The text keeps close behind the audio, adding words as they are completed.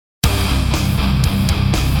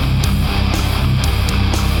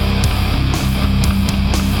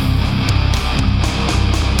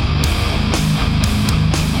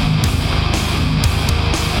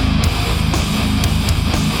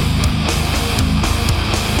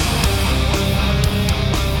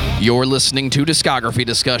You're listening to Discography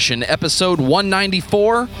Discussion, episode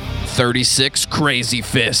 194, 36 Crazy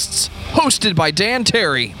Fists, hosted by Dan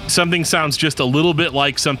Terry. Something sounds just a little bit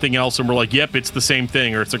like something else, and we're like, yep, it's the same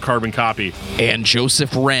thing, or it's a carbon copy. And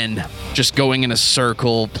Joseph Wren, just going in a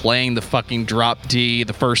circle, playing the fucking drop D.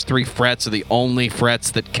 The first three frets are the only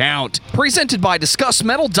frets that count. Presented by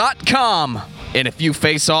DiscussMetal.com. And if you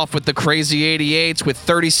face off with the Crazy 88s with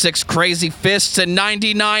 36 crazy fists and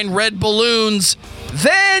 99 red balloons,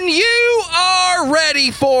 then you are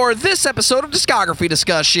ready for this episode of Discography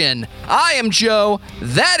Discussion. I am Joe.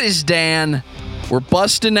 That is Dan. We're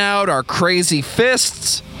busting out our crazy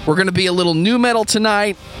fists. We're going to be a little new metal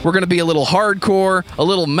tonight. We're going to be a little hardcore, a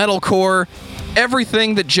little metalcore.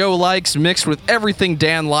 Everything that Joe likes mixed with everything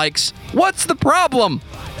Dan likes. What's the problem?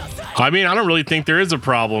 I mean, I don't really think there is a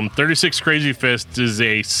problem. 36 Crazy Fists is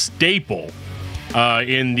a staple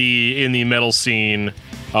in the metal scene.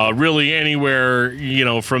 Really anywhere,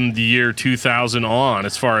 from the year 2000 on,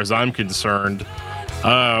 as far as I'm concerned.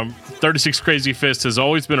 36 Crazy Fists has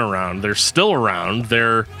always been around. They're still around.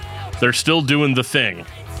 They're still doing the thing.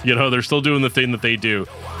 They're still doing the thing that they do.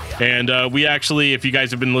 And we actually, if you guys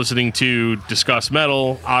have been listening to Discuss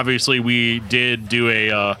Metal, obviously we did do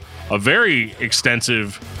a very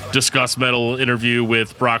extensive Discuss Metal interview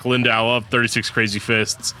with Brock Lindau of 36 Crazy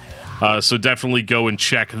Fists. So definitely go and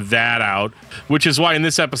check that out, which is why in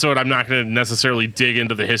this episode I'm not going to necessarily dig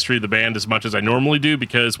into the history of the band as much as I normally do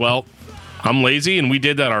because, well, I'm lazy and we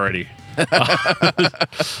did that already.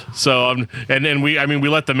 So, we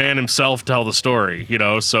let the man himself tell the story,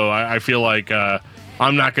 so I feel like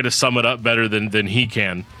I'm not going to sum it up better than he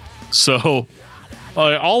can. So,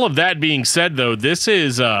 all of that being said, though, this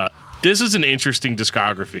is an interesting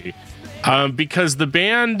discography. Because the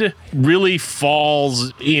band really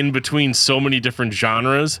falls in between so many different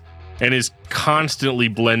genres and is constantly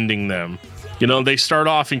blending them. They start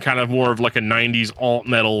off in kind of more of like a 90s alt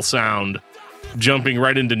metal sound, jumping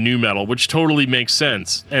right into nu metal, which totally makes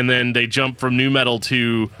sense. And then they jump from nu metal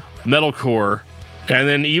to metalcore. And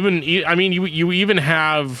then you even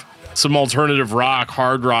have some alternative rock,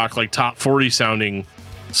 hard rock, like top 40 sounding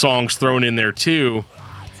songs thrown in there too.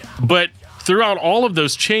 But throughout all of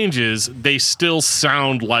those changes, they still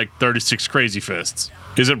sound like 36 Crazy Fists.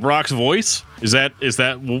 Is it Brock's voice? Is that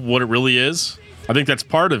what it really is? I think that's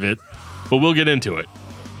part of it, but we'll get into it.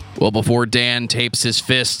 Well, before Dan tapes his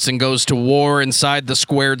fists and goes to war inside the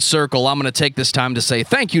squared circle, I'm going to take this time to say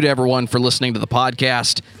thank you to everyone for listening to the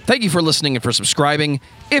podcast. Thank you for listening and for subscribing.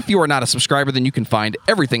 If you are not a subscriber, then you can find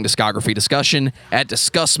everything Discography Discussion at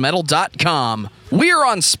DiscussMetal.com. We are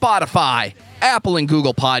on Spotify, Apple and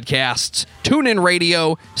Google Podcasts, TuneIn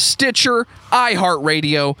Radio, Stitcher,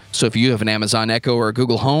 iHeartRadio. So if you have an Amazon Echo or a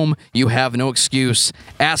Google Home, you have no excuse.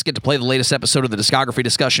 Ask it to play the latest episode of the Discography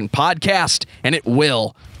Discussion podcast, and it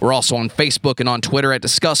will. We're also on Facebook and on Twitter at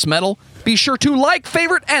Discuss Metal. Be sure to like,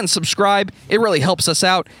 favorite, and subscribe. It really helps us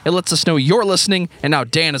out. It lets us know you're listening. And now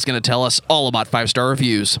Dan is going to tell us all about 5-star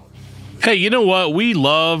reviews. Hey, you know what? We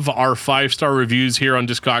love our 5-star reviews here on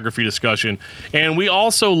Discography Discussion. And we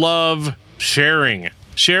also love sharing.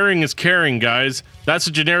 Sharing is caring, guys. That's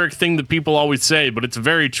a generic thing that people always say, but it's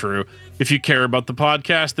very true. If you care about the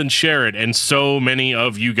podcast, then share it. And so many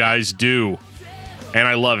of you guys do. And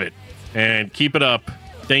I love it. And keep it up.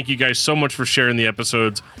 Thank you guys so much for sharing the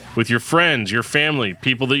episodes with your friends, your family,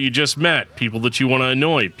 people that you just met, people that you want to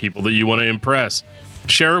annoy, people that you want to impress.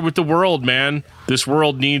 Share it with the world, man. This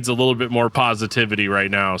world needs a little bit more positivity right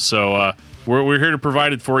now. So we're here to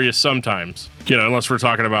provide it for you sometimes. Unless we're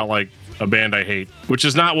talking about like a band I hate, which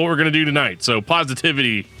is not what we're going to do tonight. So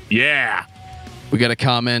positivity, yeah. We got a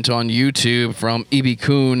comment on YouTube from E.B.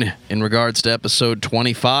 Kuhn in regards to episode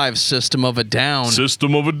 25, System of a Down.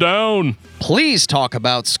 System of a Down. Please talk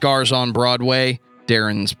about Scars on Broadway,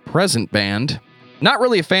 Darren's present band. Not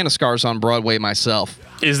really a fan of Scars on Broadway myself.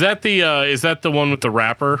 Is that the one with the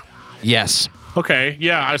rapper? Yes. Okay,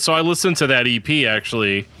 yeah. So I listened to that EP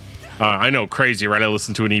actually. I know, crazy, right? I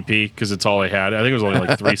listened to an EP because it's all I had. I think it was only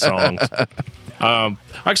like 3 songs. I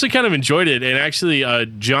actually kind of enjoyed it. And actually,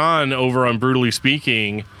 John over on Brutally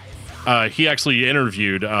Speaking, he actually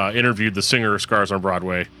interviewed the singer of Scars on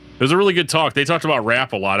Broadway. It was a really good talk. They talked about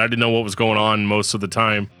rap a lot. I didn't know what was going on most of the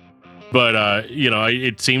time. But,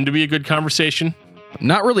 it seemed to be a good conversation.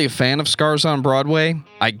 Not really a fan of Scars on Broadway.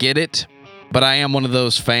 I get it. But I am one of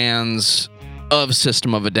those fans of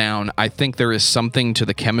System of a Down. I think there is something to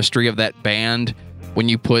the chemistry of that band when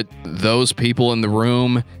you put those people in the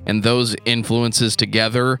room and those influences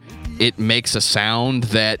together. It makes a sound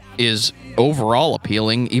that is overall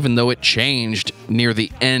appealing, even though it changed near the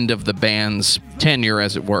end of the band's tenure,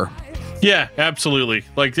 as it were. Yeah, absolutely.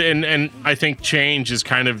 Like, and I think change is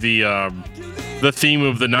kind of the theme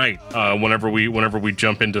of the night. Whenever we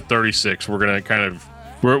jump into 36, we're gonna kind of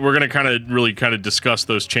really discuss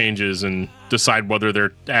those changes and decide whether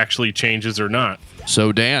they're actually changes or not.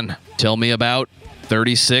 So Dan, tell me about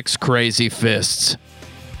 36 Crazy Fists.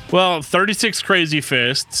 Well, 36 Crazy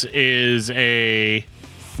Fists is a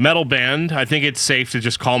metal band. I think it's safe to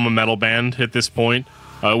just call them a metal band at this point.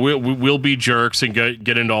 We'll be jerks and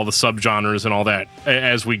get into all the subgenres and all that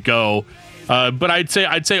as we go. But I'd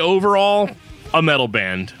say overall a metal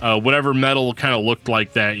band. Whatever metal kind of looked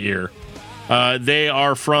like that year. They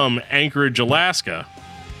are from Anchorage, Alaska,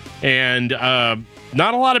 and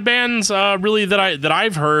not a lot of bands really that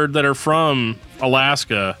I've heard that are from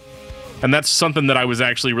Alaska. And that's something that I was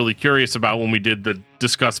actually really curious about when we did the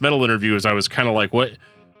Discuss Metal interview. Is I was kind of like, what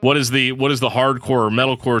is the hardcore or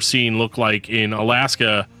metalcore scene look like in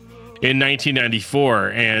Alaska in 1994?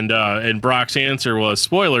 And Brock's answer was,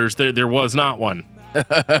 spoilers, there was not one.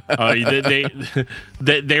 They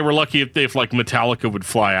were lucky if like Metallica would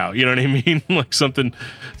fly out, you know what I mean? Like something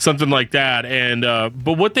like that. And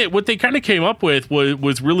but what they kind of came up with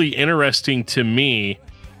was really interesting to me.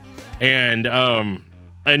 And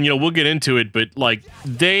we'll get into it, but like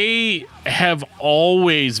they have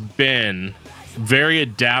always been very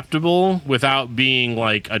adaptable without being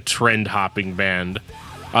like a trend hopping band.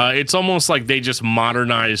 It's almost like they just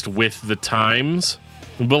modernized with the times,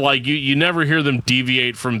 but like you never hear them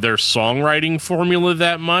deviate from their songwriting formula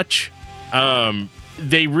that much.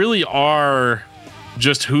 They really are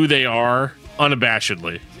just who they are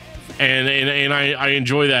unabashedly. And I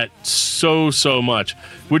enjoy that so much,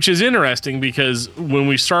 which is interesting because when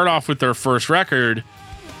we start off with their first record,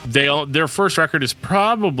 their first record is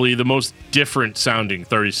probably the most different sounding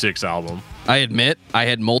 36 album. I admit I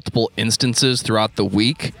had multiple instances throughout the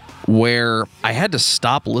week where I had to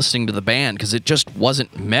stop listening to the band because it just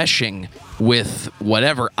wasn't meshing with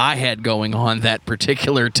whatever I had going on that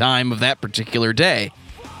particular time of that particular day.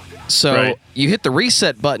 So Right. You hit the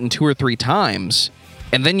reset button 2 or 3 times,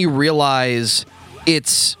 and then you realize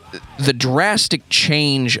it's the drastic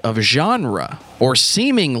change of genre, or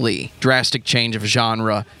seemingly drastic change of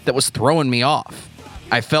genre, that was throwing me off.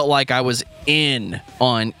 I felt like I was In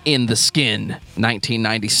the Skin,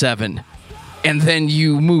 1997. And then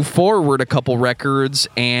you move forward a couple records,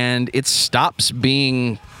 and it stops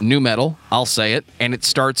being nu metal, I'll say it, and it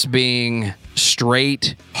starts being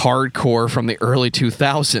straight hardcore from the early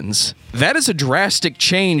 2000s. That is a drastic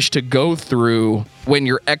change to go through when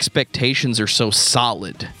your expectations are so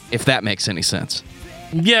solid, if that makes any sense.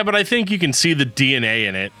 Yeah, but I think you can see the DNA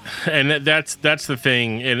in it, and that's the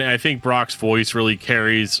thing. And I think Brock's voice really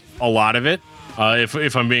carries a lot of it.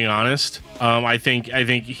 If I'm being honest, I think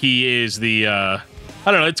he is the. I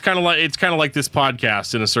don't know. It's kind of like this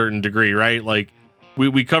podcast in a certain degree, right? Like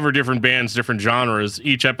we cover different bands, different genres.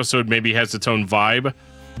 Each episode maybe has its own vibe,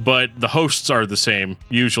 but the hosts are the same.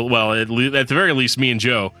 Well, at the very least, me and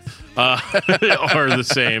Joe are the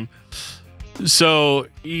same. So,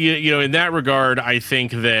 in that regard, I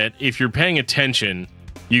think that if you're paying attention,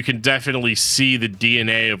 you can definitely see the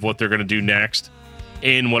DNA of what they're going to do next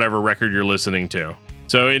in whatever record you're listening to.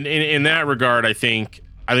 So in that regard, I think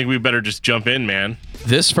we better just jump in, man.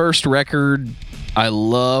 This first record, I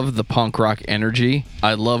love the punk rock energy.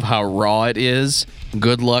 I love how raw it is.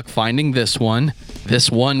 Good luck finding this one.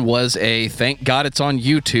 This one was thank God it's on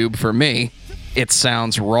YouTube for me. It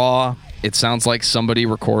sounds raw. It sounds like somebody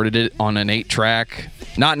recorded it on an 8-track,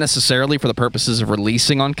 not necessarily for the purposes of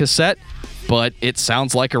releasing on cassette, but it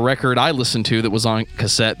sounds like a record I listened to that was on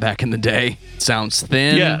cassette back in the day. It sounds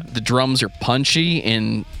thin. Yeah. The drums are punchy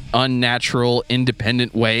in unnatural,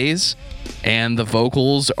 independent ways, and the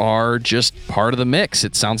vocals are just part of the mix.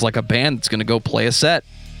 It sounds like a band that's going to go play a set.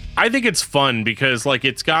 I think it's fun because like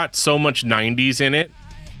it's got so much 90s in it,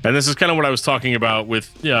 and this is kind of what I was talking about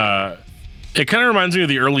with it kind of reminds me of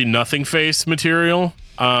the early Nothing Face material,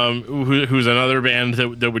 who's another band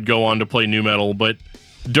that would go on to play nu metal. But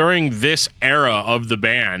during this era of the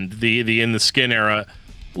band, the In the Skin era,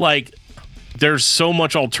 like there's so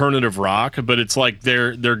much alternative rock, but it's like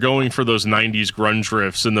they're going for those 90s grunge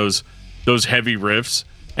riffs and those heavy riffs.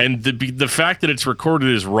 And the fact that it's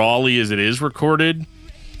recorded as rawly as it is recorded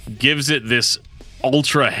gives it this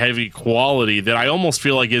ultra heavy quality that I almost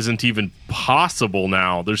feel like isn't even possible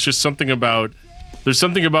now. There's something about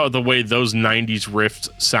the way those 90s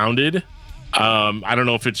riffs sounded. I don't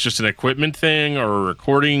know if it's just an equipment thing or a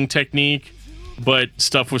recording technique, but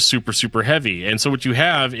stuff was super, super heavy. And so what you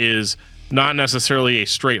have is not necessarily a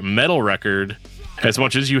straight metal record as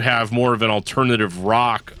much as you have more of an alternative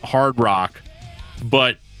rock, hard rock,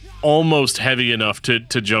 but almost heavy enough to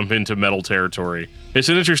jump into metal territory. It's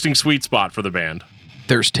an interesting sweet spot for the band.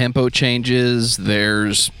 There's tempo changes,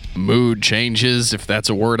 there's mood changes, if that's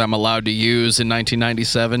a word I'm allowed to use in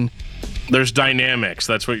 1997. There's dynamics,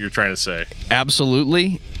 that's what you're trying to say.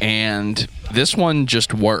 Absolutely, and this one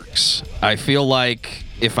just works. I feel like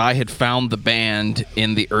if I had found the band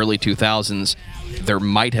in the early 2000s, there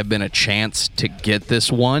might have been a chance to get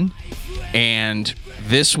this one, and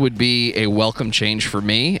this would be a welcome change for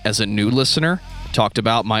me as a new listener. Talked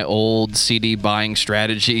about my old CD buying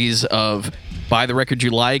strategies of buy the record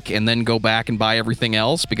you like and then go back and buy everything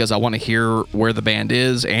else because I want to hear where the band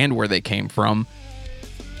is and where they came from.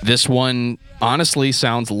 This one honestly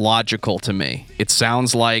sounds logical to me. It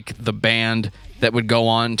sounds like the band that would go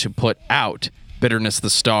on to put out Bitterness the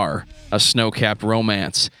Star, A Snow-Capped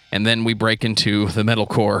Romance, and then we break into the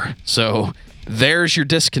metalcore. So there's your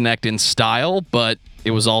disconnect in style, but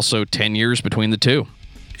it was also 10 years between the two.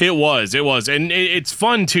 It was. And it's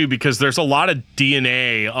fun, too, because there's a lot of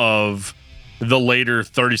DNA of the later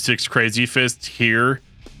 36 Crazy Fists here.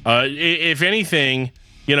 If anything,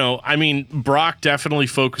 Brock definitely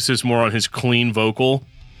focuses more on his clean vocal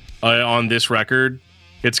on this record.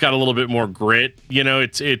 It's got a little bit more grit.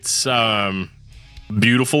 It's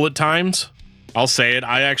beautiful at times. I'll say it.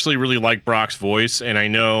 I actually really like Brock's voice, and I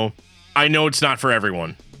know it's not for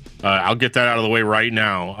everyone. I'll get that out of the way right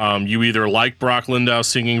now. You either like Brock Lindau's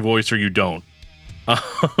singing voice or you don't.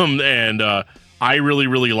 I really,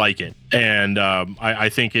 really like it. And I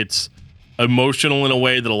think it's emotional in a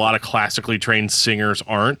way that a lot of classically trained singers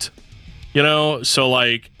aren't. But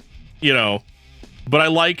I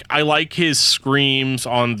like his screams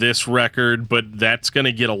on this record, but that's going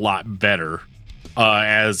to get a lot better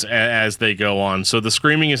as they go on. So the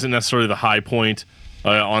screaming isn't necessarily the high point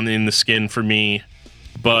in the Skin for me.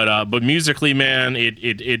 But musically, man,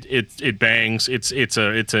 it bangs. It's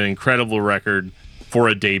an incredible record for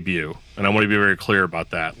a debut, and I want to be very clear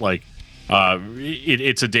about that.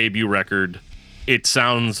 It's a debut record. It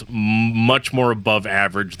sounds much more above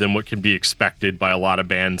average than what can be expected by a lot of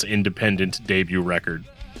bands' independent debut record.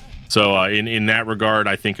 So in that regard,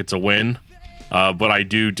 I think it's a win. But I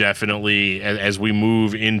do definitely, as we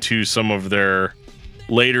move into some of their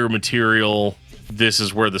later material, this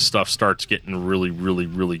is where the stuff starts getting really, really,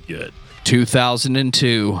 really good.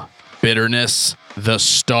 2002, Bitterness the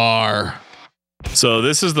Star. So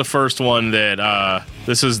this is the first one that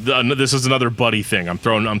this is another Buddy thing. I'm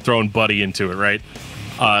throwing Buddy into it, right?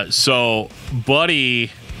 So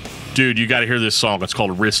Buddy, dude, you got to hear this song. It's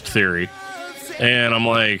called Wrist Theory, and I'm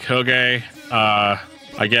like, okay,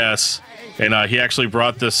 I guess. And he actually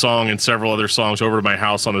brought this song and several other songs over to my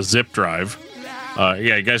house on a zip drive.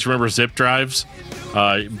 You guys remember zip drives?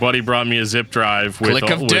 Buddy brought me a zip drive with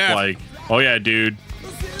oh yeah, dude.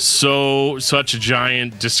 Such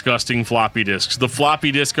giant, disgusting floppy disks. The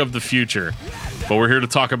floppy disk of the future. But we're here to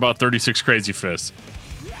talk about 36 Crazy Fists.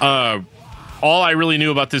 All I really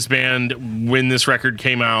knew about this band when this record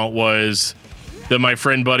came out was that my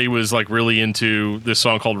friend Buddy was really into this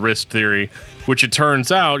song called Wrist Theory, which it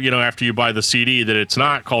turns out, after you buy the CD, that it's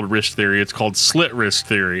not called Wrist Theory, it's called Slit Wrist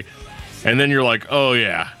Theory. And then you're like, oh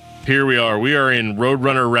yeah, here we are. We are in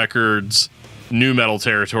Roadrunner Records new metal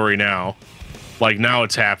territory now. Now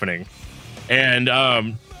it's happening. And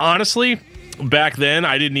honestly, back then,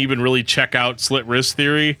 I didn't even really check out Slit Wrist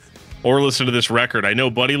Theory or listen to this record. I know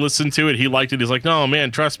Buddy listened to it. He liked it. He's like, no, man,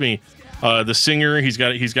 trust me. The singer, he's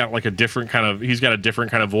got a different kind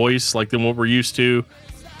of voice than what we're used to.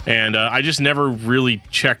 And I just never really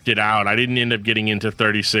checked it out. I didn't end up getting into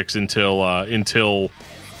 36 until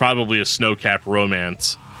probably A Snow-Capped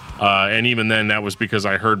Romance. And even then, that was because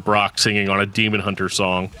I heard Brock singing on a Demon Hunter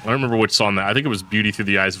song. I don't remember which song that. I think it was Beauty Through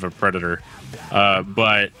the Eyes of a Predator.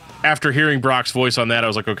 But after hearing Brock's voice on that, I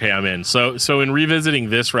was like, okay, I'm in. So in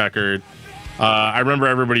revisiting this record, I remember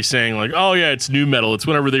everybody saying oh yeah, it's new metal. It's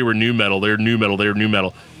whenever they were new metal. They're new metal. They're new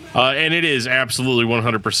metal. And it is absolutely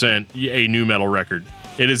 100% a new metal record.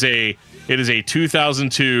 It is a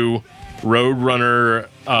 2002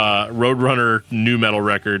 Roadrunner new metal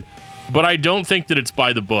record. But I don't think that it's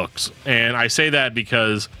by the books, and I say that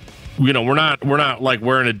because, we're not wearing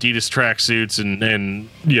Adidas tracksuits and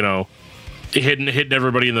hitting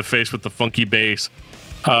everybody in the face with the funky bass.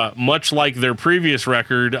 Much like their previous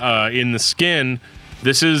record, In the Skin,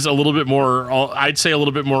 this is a little bit more, I'd say a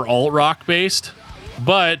little bit more alt rock based,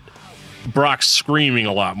 but Brock's screaming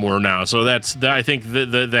a lot more now. So I think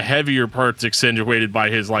the heavier part's accentuated by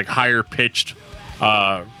his higher pitched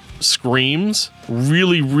screams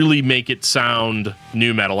really, really make it sound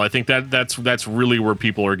new metal. I think that's really where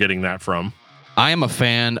people are getting that from. I am a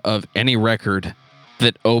fan of any record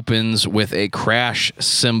that opens with a crash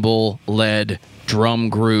cymbal led drum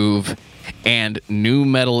groove and new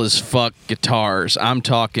metal as fuck guitars. I'm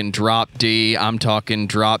talking drop D, I'm talking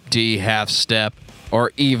drop D half step,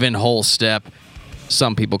 or even whole step.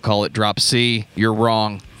 Some people call it drop C. You're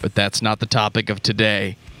wrong, but that's not the topic of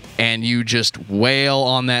today. And you just wail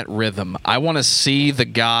on that rhythm. I want to see the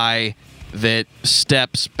guy that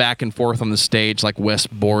steps back and forth on the stage like Wes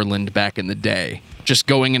Borland back in the day. Just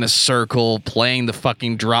going in a circle, playing the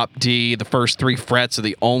fucking drop D. The first 3 frets are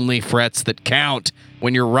the only frets that count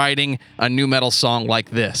when you're writing a nu metal song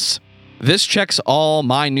like this. This checks all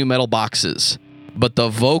my nu metal boxes, but the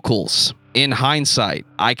vocals, in hindsight,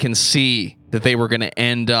 I can see that they were going to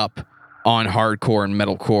end up on hardcore and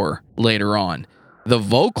metalcore later on. The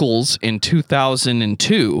vocals in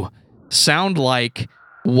 2002 sound like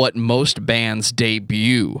what most bands'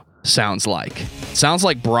 debut sounds like. Sounds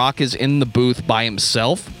like Brock is in the booth by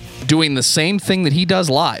himself, doing the same thing that he does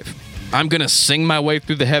live. I'm going to sing my way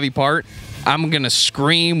through the heavy part. I'm going to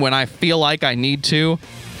scream when I feel like I need to.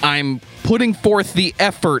 I'm putting forth the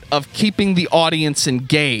effort of keeping the audience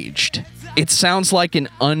engaged. It sounds like an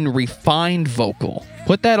unrefined vocal.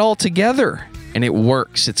 Put that all together, and it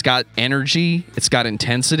works. It's got energy, it's got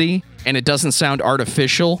intensity, and it doesn't sound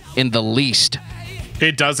artificial in the least.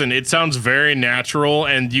 It doesn't. It sounds very natural,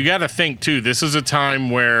 and you got to think, too, this is a time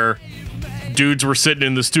where dudes were sitting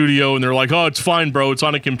in the studio, and they're like, oh, it's fine, bro, it's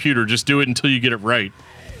on a computer, just do it until you get it right.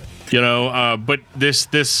 You know, but this,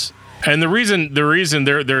 and the reason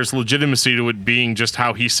there's legitimacy to it being just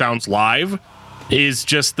how he sounds live is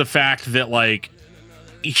just the fact that, like,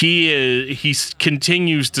 he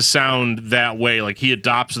continues to sound that way. Like, he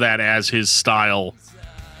adopts that as his style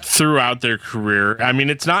throughout their career. I mean,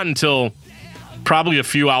 it's not until probably a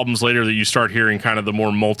few albums later that you start hearing kind of the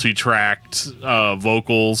more multi-tracked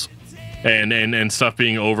vocals and stuff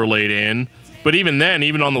being overlaid in. But even then,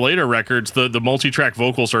 even on the later records, the multi-track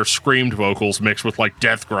vocals are screamed vocals mixed with, like,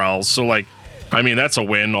 death growls. So, like, I mean, that's a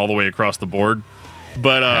win all the way across the board.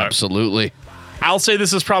 But absolutely. I'll say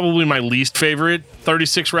this is probably my least favorite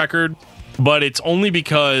 36 record, but it's only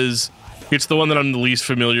because it's the one that I'm the least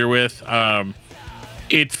familiar with.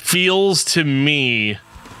 It feels to me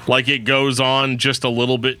like it goes on just a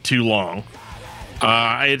little bit too long.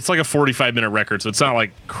 It's like a 45-minute record, so it's not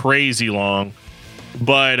like crazy long,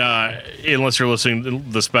 but unless you're listening to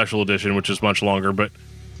the special edition, which is much longer. But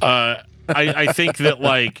I think that,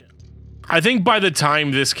 like, I think by the time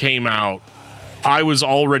this came out, I was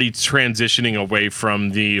already transitioning away from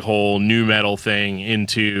the whole nu metal thing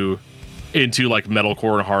into like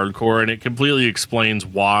metalcore and hardcore, and it completely explains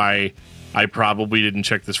why I probably didn't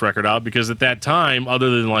check this record out, because at that time, other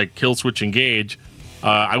than like Killswitch Engage,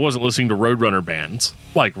 I wasn't listening to Roadrunner bands.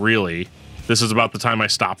 Like, really. This is about the time I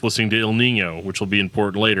stopped listening to Il Nino, which will be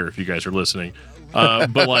important later if you guys are listening.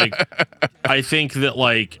 But like, I think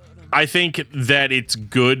that it's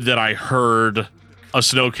good that I heard a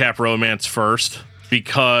Snowcap Romance first,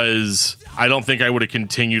 because I don't think I would have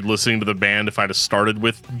continued listening to the band if I'd have started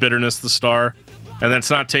with Bitterness the Star. And that's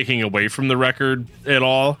not taking away from the record at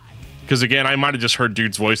all, because again, I might have just heard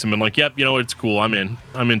Dude's voice and been like, yep, you know, it's cool, I'm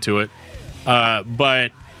into it.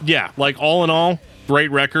 But yeah, like, all in all,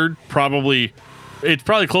 great record. It's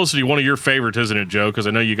probably closer to one of your favorites, isn't it, Joe? Because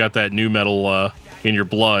I know you got that nu metal in your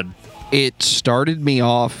blood. It started me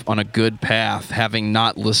off on a good path, having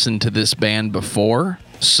not listened to this band before.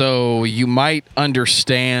 So you might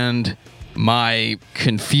understand my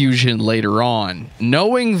confusion later on.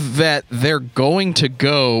 Knowing that they're going to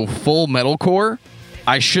go full metalcore,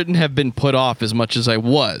 I shouldn't have been put off as much as I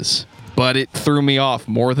was. But it threw me off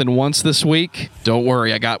more than once this week. Don't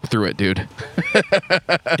worry, I got through it, dude.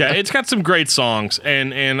 Yeah, it's got some great songs,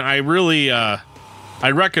 and I really I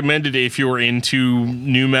recommend it if you were into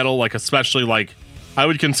nu metal, like, especially, like, I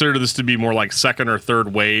would consider this to be more like second or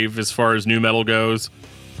third wave as far as nu metal goes.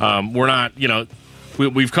 We're not, you know,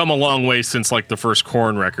 we've come a long way since, like, the first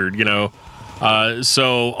Korn record, you know.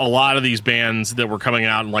 So a lot of these bands that were coming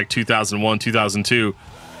out in, like, 2001, 2002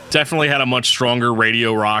 definitely had a much stronger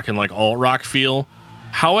radio rock and, like, alt rock feel.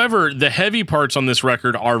 However, the heavy parts on this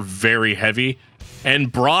record are very heavy,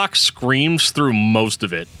 and Brock screams through most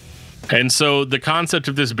of it. And so the concept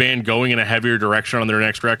of this band going in a heavier direction on their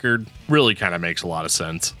next record really kind of makes a lot of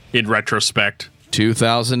sense in retrospect.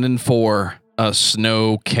 2004, A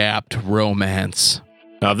Snow-Capped Romance.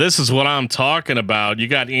 Now, this is what I'm talking about. You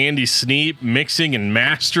got Andy Sneap mixing and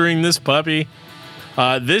mastering this puppy.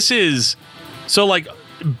 So, like,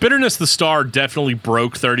 Bitterness the Star definitely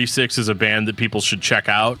broke 36 as a band that people should check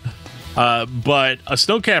out. But A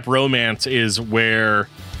Snow-Capped Romance is where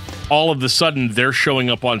all of a sudden they're showing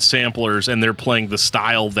up on samplers and they're playing the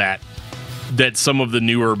style that that some of the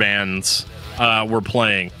newer bands were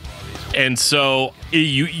playing. And so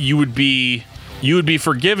you would be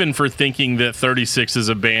forgiven for thinking that 36 is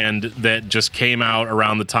a band that just came out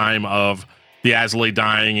around the time of the As I Lay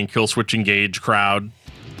Dying and Killswitch Engage crowd.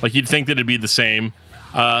 Like, you'd think that it'd be the same.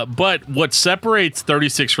 But what separates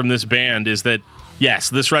 36 from this band is that, yes,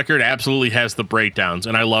 this record absolutely has the breakdowns,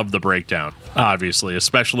 and I love the breakdown, obviously,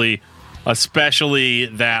 especially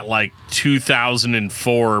that, like,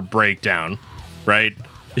 2004 breakdown, right?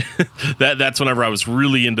 That's whenever I was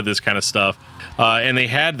really into this kind of stuff. And they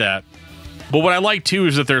had that. But what I like, too,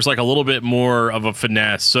 is that there's, like, a little bit more of a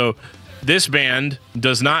finesse. So this band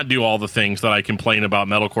does not do all the things that I complain about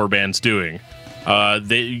metalcore bands doing.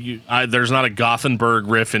 There's not a Gothenburg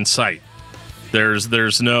riff in sight.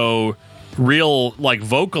 There's no real, like,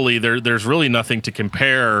 vocally, there's really nothing to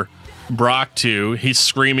compare Brock to. He's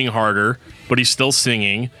screaming harder, but he's still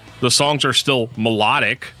singing. The songs are still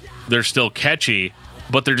melodic. They're still catchy,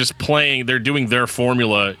 but they're just they're doing their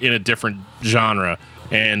formula in a different genre.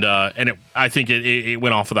 And I think it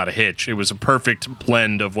went off without a hitch. It was a perfect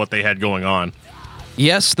blend of what they had going on.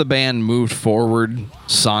 Yes, the band moved forward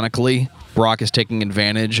sonically. Brock is taking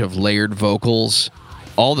advantage of layered vocals.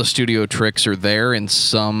 All the studio tricks are there in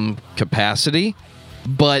some capacity,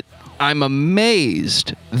 but I'm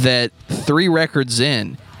amazed that 3 records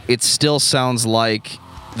in, it still sounds like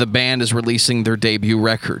the band is releasing their debut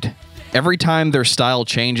record. Every time their style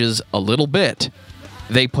changes a little bit,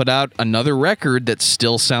 they put out another record that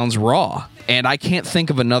still sounds raw. And I can't think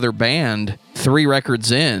of another band 3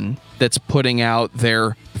 records in that's putting out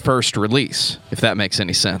their first release, if that makes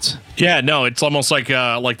any sense. Yeah, no, it's almost like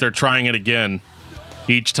they're trying it again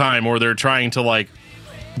each time, or they're trying to, like,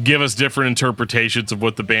 give us different interpretations of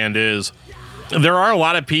what the band is. There are a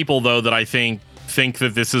lot of people, though, that I think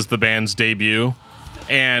that this is the band's debut.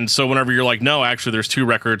 And so whenever you're like, no, actually, there's 2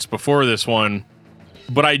 records before this one.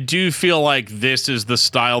 But I do feel like this is the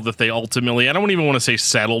style that they ultimately, I don't even want to say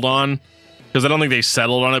settled on, because I don't think they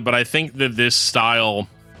settled on it, but I think that this style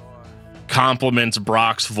complements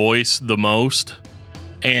Brock's voice the most.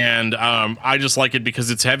 And I just like it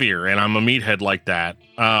because it's heavier, and I'm a meathead like that.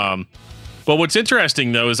 But what's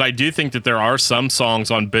interesting, though, is I do think that there are some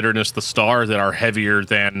songs on Bitterness the Star that are heavier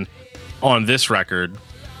than on this record.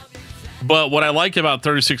 But what I like about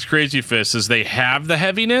 36 Crazy Fists is they have the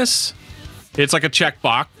heaviness. It's like a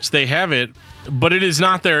checkbox. They have it, but it is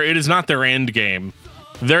not their end game.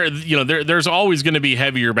 There's always going to be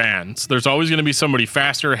heavier bands. There's always going to be somebody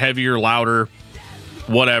faster, heavier, louder,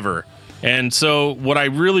 whatever. And so what I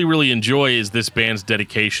really, really enjoy is this band's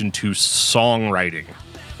dedication to songwriting,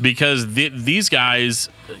 because these guys,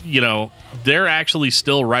 they're actually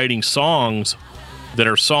still writing songs that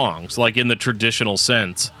are songs, like in the traditional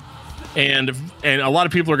sense. And a lot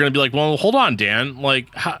of people are going to be like, well, hold on, Dan, like,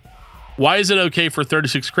 why is it okay for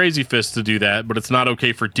 36 Crazy Fists to do that, but it's not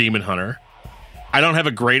okay for Demon Hunter? I don't have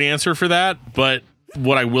a great answer for that, but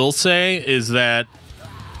what I will say is that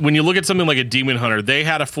when you look at something like a Demon Hunter, they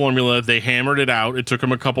had a formula, they hammered it out, it took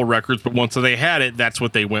them a couple records, but once they had it, that's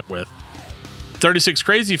what they went with. 36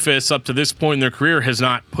 Crazy Fists, up to this point in their career, has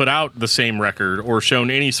not put out the same record or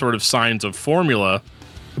shown any sort of signs of formula,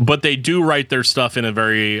 but they do write their stuff in a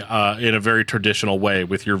very traditional way,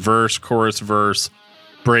 with your verse, chorus, verse,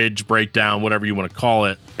 bridge, breakdown, whatever you want to call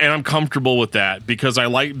it. And I'm comfortable with that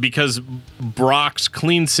because Brock's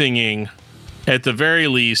clean singing, at the very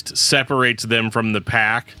least, separates them from the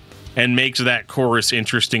pack and makes that chorus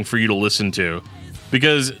interesting for you to listen to.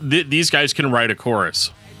 Because these guys can write a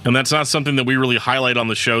chorus. And that's not something that we really highlight on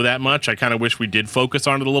the show that much. I kind of wish we did focus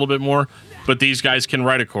on it a little bit more. But these guys can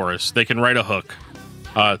write a chorus. They can write a hook.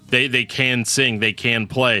 They can sing. They can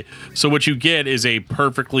play. So what you get is a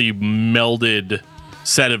perfectly melded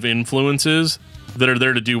set of influences that are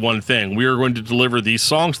there to do one thing. We are going to deliver these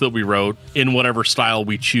songs that we wrote in whatever style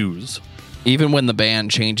we choose. Even when the band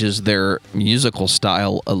changes their musical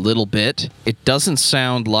style a little bit, it doesn't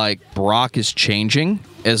sound like Brock is changing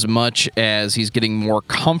as much as he's getting more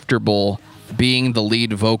comfortable being the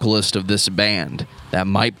lead vocalist of this band. That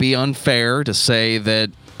might be unfair to say that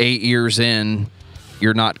 8 years in,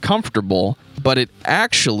 you're not comfortable, but it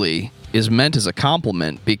actually is meant as a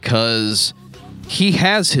compliment because he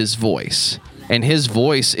has his voice, and his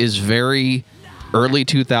voice is very early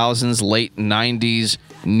 2000s, late 90s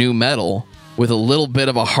nu metal with a little bit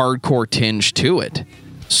of a hardcore tinge to it.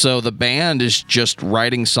 So the band is just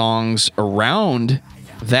writing songs around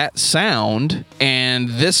that sound, and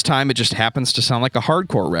this time it just happens to sound like a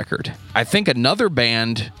hardcore record. I think another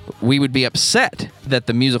band, we would be upset that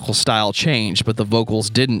the musical style changed, but the vocals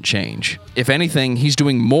didn't change. If anything, he's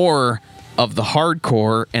doing more of the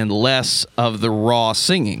hardcore and less of the raw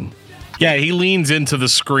singing. Yeah, he leans into the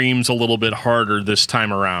screams a little bit harder this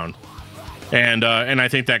time around. And I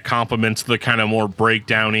think that complements the kind of more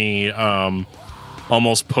breakdowny,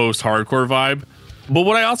 almost post-hardcore vibe. But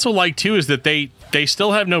what I also like too is that they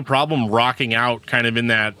still have no problem rocking out kind of in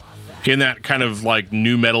that kind of like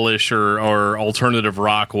new metalish or alternative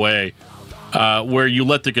rock way, where you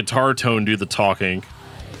let the guitar tone do the talking,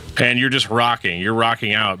 and you're just rocking. You're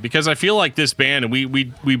rocking out, because I feel like this band, and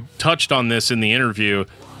we touched on this in the interview.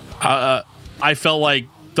 I felt like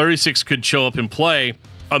 36 could show up and play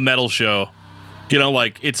a metal show. You know,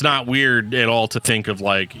 like, it's not weird at all to think of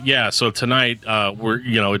like, yeah, so tonight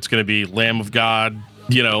it's going to be Lamb of God,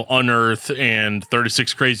 Unearth, and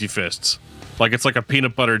 36 Crazy Fists. Like, it's like a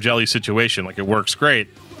peanut butter jelly situation. Like, it works great.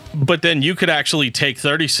 But then you could actually take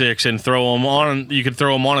 36 and throw them on. You could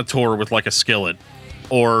throw them on a tour with like a Skillet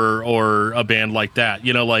or a band like that.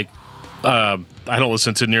 I don't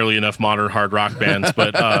listen to nearly enough modern hard rock bands,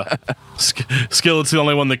 but Skillet's the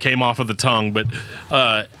only one that came off of the tongue. But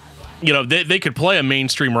they could play a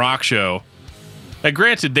mainstream rock show. And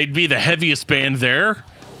granted, they'd be the heaviest band there,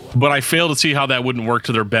 but I fail to see how that wouldn't work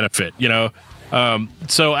to their benefit.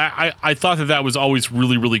 So I thought that was always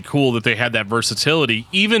really, really cool that they had that versatility.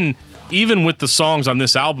 Even with the songs on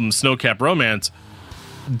this album, Snowcap Romance,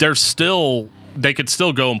 they could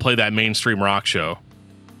still go and play that mainstream rock show.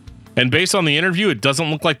 And based on the interview, it doesn't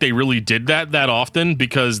look like they really did that often,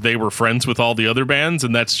 because they were friends with all the other bands,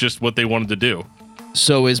 and that's just what they wanted to do.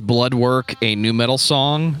 So is Bloodwork a new metal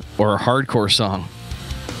song or a hardcore song?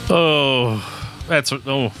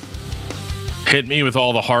 Hit me with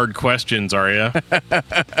all the hard questions, are you?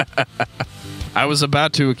 I was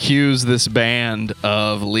about to accuse this band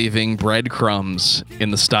of leaving breadcrumbs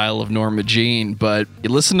in the style of Norma Jean, but you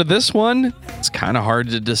listen to this one, it's kind of hard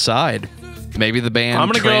to decide. Maybe the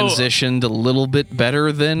band transitioned a little bit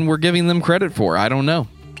better than we're giving them credit for. I don't know.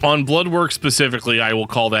 On Bloodwork specifically, I will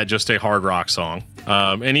call that just a hard rock song.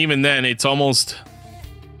 And even then, it's almost,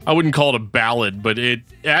 I wouldn't call it a ballad, but it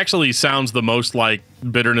actually sounds the most like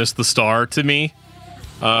Bitterness the Star to me.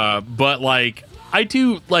 But like, I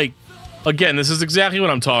do like, again, this is exactly what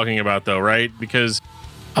I'm talking about though, right? Because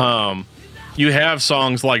you have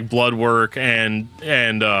songs like Bloodwork and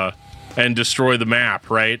Destroy the Map,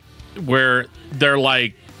 right? Where they're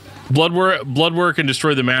like, Bloodwork and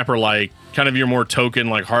Destroy the Map are like kind of your more token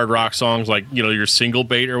like hard rock songs, like your single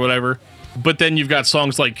bait or whatever. But then you've got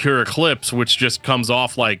songs like Cure Eclipse, which just comes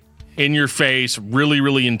off like in your face, really,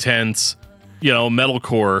 really intense,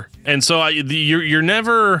 metalcore. And so you're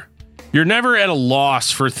never at a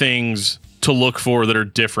loss for things to look for that are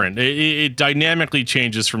different. It dynamically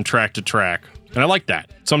changes from track to track, and I like that.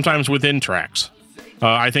 Sometimes within tracks.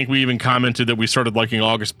 I think we even commented that we started liking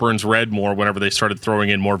August Burns Red more whenever they started throwing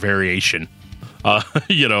in more variation,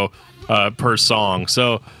 per song.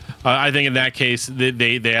 So I think in that case,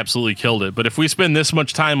 they absolutely killed it. But if we spend this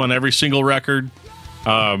much time on every single record,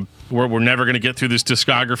 we're never going to get through this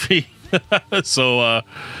discography. So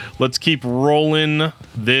let's keep rolling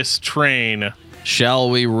this train. Shall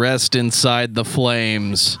we rest inside the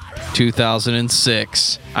flames?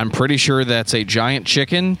 2006. I'm pretty sure that's a giant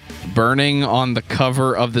chicken burning on the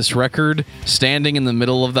cover of this record, standing in the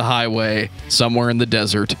middle of the highway somewhere in the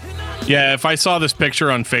desert. Yeah, if I saw this picture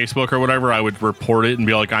on Facebook or whatever, I would report it and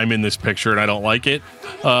be like, I'm in this picture and I don't like it.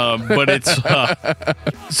 But it's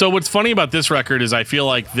so what's funny about this record is I feel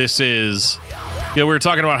like this is, we were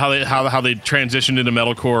talking about how they transitioned into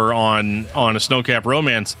metalcore on a Snowcap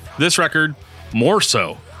Romance. This record, more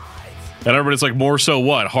so. And everybody's like, more so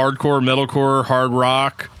what? Hardcore, metalcore, hard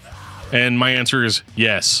rock? And my answer is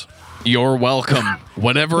yes. You're welcome.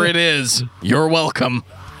 Whatever it is, you're welcome.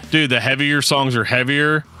 Dude, the heavier songs are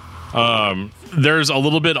heavier. There's a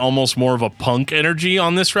little bit almost more of a punk energy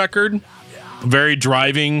on this record. Very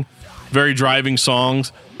driving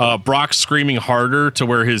songs. Brock's screaming harder to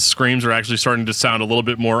where his screams are actually starting to sound a little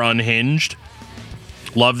bit more unhinged.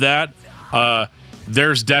 Love that.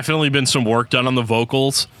 There's definitely been some work done on the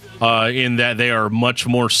vocals, in that they are much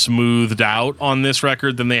more smoothed out on this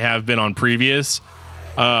record than they have been on previous.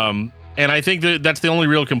 And I think that's the only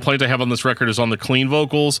real complaint I have on this record is on the clean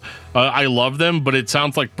vocals. I love them, but it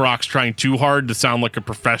sounds like Brock's trying too hard to sound like a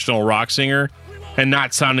professional rock singer and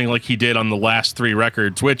not sounding like he did on the last 3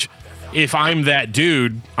 records, which, if I'm that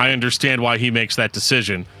dude, I understand why he makes that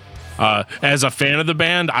decision. As a fan of the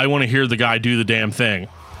band, I want to hear the guy do the damn thing.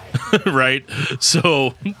 Right?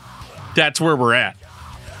 So that's where we're at.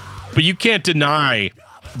 But you can't deny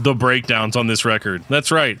the breakdowns on this record.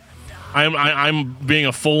 That's right. I'm being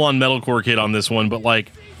a full-on metalcore kid on this one, but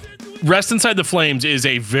like, Rest Inside the Flames is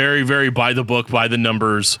a very, very by the book, by the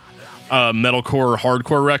numbers metalcore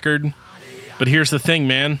hardcore record. But here's the thing,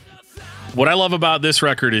 man. What I love about this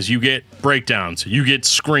record is you get breakdowns, you get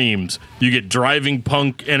screams, you get driving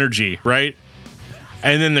punk energy, right?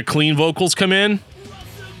 And then the clean vocals come in.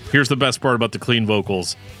 Here's the best part about the clean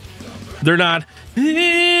vocals. They're not...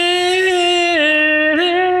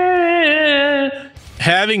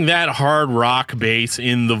 Having that hard rock bass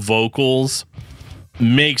in the vocals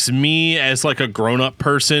makes me, as like a grown-up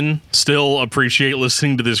person, still appreciate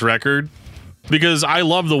listening to this record. Because I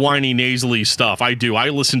love the whiny, nasally stuff. I do. I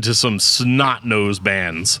listen to some snot-nosed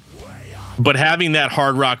bands. But having that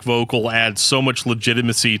hard rock vocal adds so much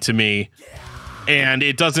legitimacy to me. And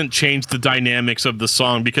it doesn't change the dynamics of the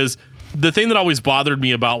song. Because the thing that always bothered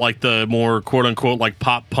me about like the more quote-unquote like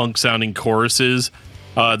pop-punk sounding choruses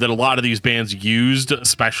that a lot of these bands used,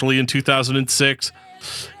 especially in 2006,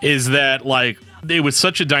 is that like it was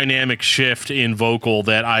such a dynamic shift in vocal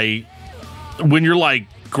that when you're like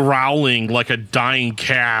growling like a dying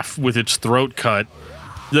calf with its throat cut,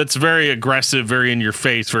 that's very aggressive, very in your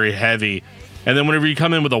face, very heavy. And then whenever you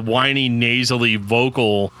come in with a whiny, nasally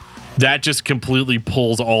vocal, that just completely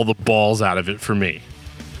pulls all the balls out of it for me.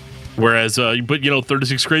 Whereas, but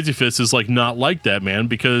 36 Crazy Fists is like not like that, man,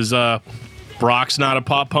 because Brock's not a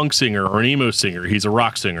pop punk singer or an emo singer. He's a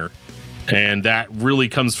rock singer. And that really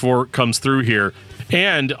comes through here.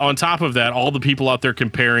 And on top of that, all the people out there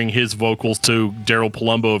comparing his vocals to Daryl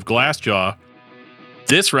Palumbo of Glassjaw,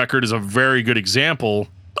 this record is a very good example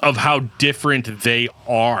of how different they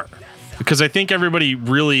are. Because I think everybody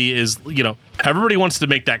really is, everybody wants to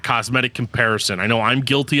make that cosmetic comparison. I know I'm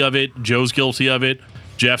guilty of it. Joe's guilty of it.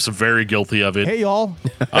 Jeff's very guilty of it. Hey, y'all.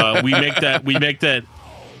 We make that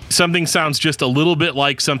something sounds just a little bit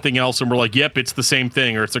like something else, and we're like, yep, it's the same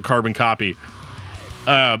thing, or it's a carbon copy.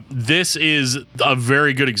 This is a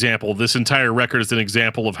very good example. This entire record is an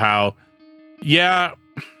example of how,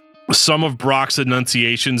 some of Brock's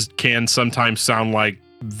enunciations can sometimes sound like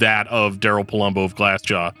that of Daryl Palumbo of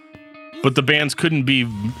Glassjaw, but the bands couldn't be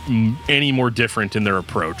any more different in their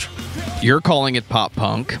approach. You're calling it pop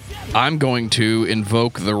punk. I'm going to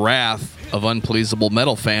invoke the wrath of Unpleasable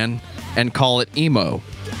Metal Fan and call it emo.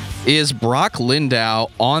 Is Brock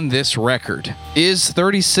Lindau on this record? Is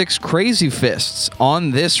 36 Crazy Fists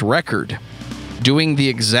on this record doing the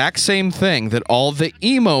exact same thing that all the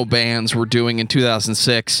emo bands were doing in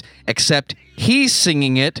 2006, except he's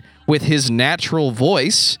singing it with his natural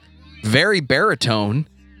voice, very baritone,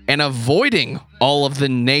 and avoiding all of the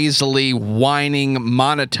nasally, whining,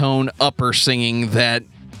 monotone upper singing that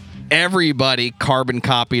everybody carbon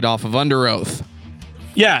copied off of Under Oath?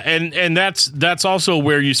 Yeah, and that's also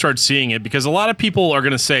where you start seeing it, because a lot of people are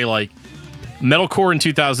going to say, like, metalcore in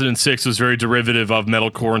 2006 was very derivative of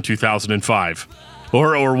metalcore in 2005,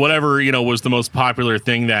 or whatever, was the most popular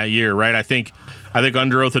thing that year, right? I think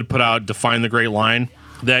Under Oath had put out Define the Great Line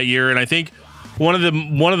that year, and I think one of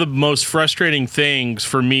the most frustrating things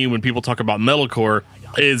for me when people talk about metalcore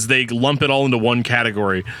is they lump it all into one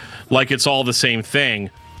category, like it's all the same thing.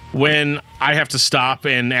 When I have to stop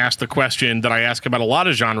and ask the question that I ask about a lot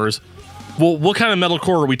of genres, well, what kind of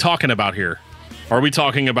metalcore are we talking about here? Are we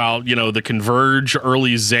talking about, the Converge,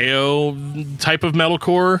 early Zao type of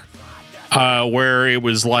metalcore, where it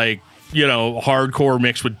was like, hardcore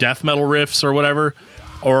mixed with death metal riffs or whatever?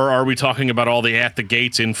 Or are we talking about all the At the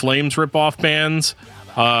Gates In Flames ripoff bands?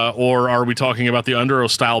 Or are we talking about the Under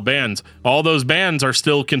Oath style bands? All those bands are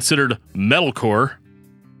still considered metalcore,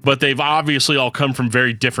 but they've obviously all come from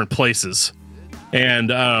very different places. And,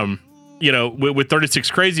 with 36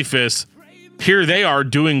 Crazy Fists, here they are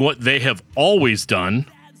doing what they have always done,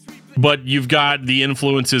 but you've got the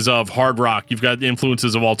influences of hard rock, you've got the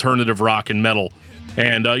influences of alternative rock and metal.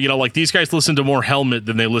 And, like these guys listen to more Helmet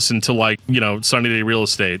than they listen to, like, Sunny Day Real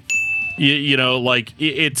Estate.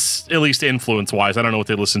 It's at least influence-wise. I don't know what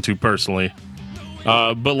they listen to personally.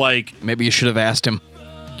 But, like... Maybe you should have asked him.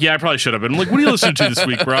 Yeah, I probably should have been. Like, what are you listening to this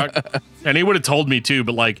week, Brock? And he would have told me too,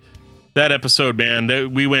 but like that episode,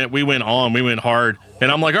 man, we went hard.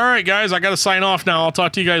 And I'm like, all right, guys, I got to sign off now. I'll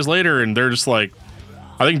talk to you guys later. And they're just like,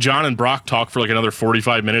 I think John and Brock talked for like another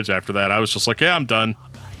 45 minutes after that. I was just like, yeah, I'm done.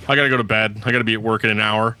 I got to go to bed. I got to be at work in an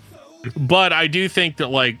hour. But I do think that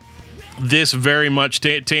like this very much,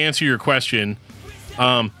 to answer your question,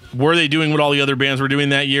 were they doing what all the other bands were doing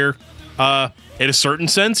that year? In a certain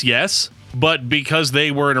sense, yes. But because they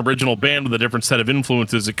were an original band with a different set of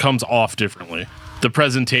influences, it comes off differently. The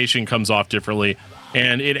presentation comes off differently,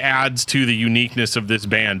 and it adds to the uniqueness of this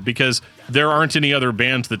band, because there aren't any other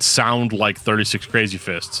bands that sound like 36 Crazy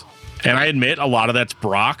Fists. And I admit a lot of that's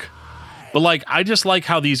Brock, but like I just like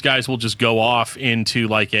how these guys will just go off into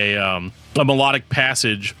like a melodic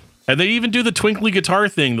passage, and they even do the twinkly guitar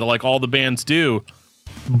thing that like all the bands do.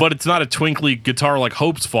 but it's not a twinkly guitar like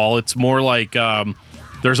Hope's Fall. It's more like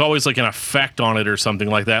there's always like an effect on it or something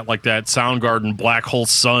like that Soundgarden Black Hole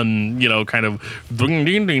Sun, kind of ding,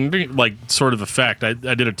 ding, ding, ding, like sort of effect. I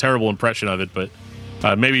did a terrible impression of it, but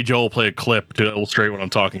maybe Joe will play a clip to illustrate what I'm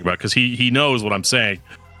talking about, because he knows what I'm saying.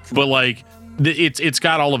 But like it's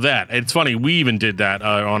got all of that. It's funny, we even did that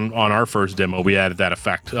on our first demo. We added that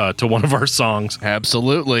effect to one of our songs.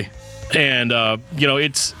 Absolutely. And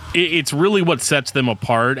it's really what sets them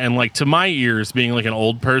apart. And like, to my ears, being like an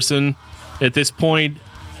old person at this point,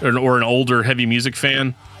 or an older heavy music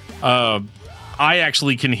fan, I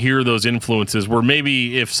actually can hear those influences, where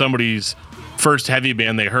maybe if somebody's first heavy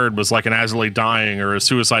band they heard was like an As I Lay Dying or a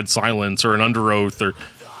Suicide Silence or an Under Oath or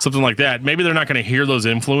something like that, maybe they're not going to hear those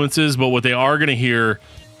influences, but what they are going to hear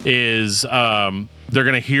is they're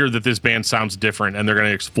going to hear that this band sounds different, and they're going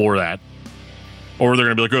to explore that. Or they're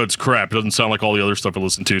going to be like, oh, it's crap. It doesn't sound like all the other stuff I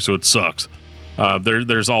listen to, so it sucks.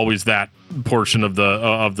 There's always that portion of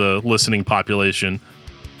the listening population.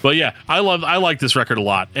 But yeah, I like this record a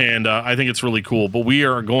lot, and I think it's really cool. But we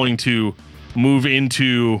are going to move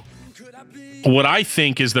into what I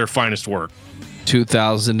think is their finest work.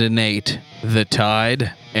 2008, The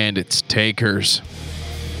Tide and its Takers.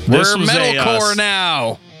 This We're was metalcore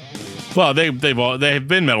now. Well, they have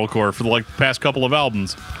been metalcore for the past couple of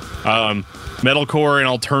albums. Metalcore and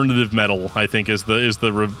alternative metal, I think, is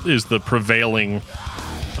the prevailing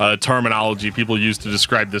terminology people use to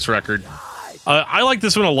describe this record. I like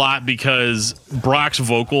this one a lot because Brock's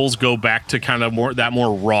vocals go back to kind of more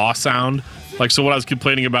raw sound. Like, so what I was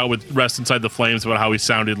complaining about with Rest Inside the Flames, about how he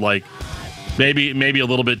sounded like maybe a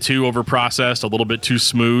little bit too overprocessed, a little bit too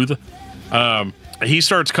smooth. He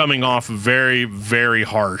starts coming off very, very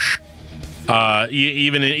harsh.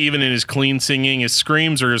 Even in his clean singing, his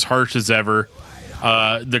screams are as harsh as ever.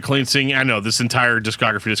 The clean singing, I know this entire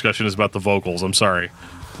discography discussion is about the vocals. I'm sorry,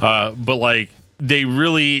 but like, they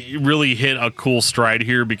really, really hit a cool stride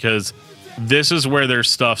here, because this is where their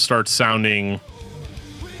stuff starts sounding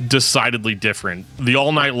decidedly different. The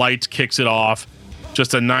All Night Lights kicks it off,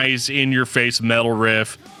 just a nice in-your-face metal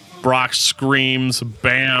riff. Brock screams,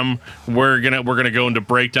 bam! We're gonna go into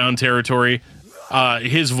breakdown territory.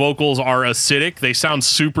 His vocals are acidic. They sound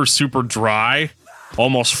super, super dry,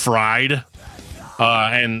 almost fried.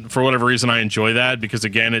 And for whatever reason, I enjoy that, because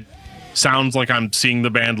again, it sounds like I'm seeing the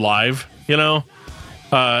band live. He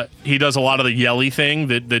does a lot of the yelly thing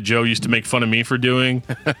that Joe used to make fun of me for doing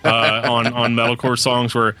on metalcore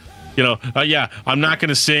songs, where yeah, I'm not going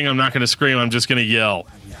to sing, I'm not going to scream, I'm just going to yell.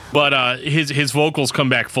 But his vocals come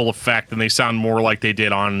back full effect, and they sound more like they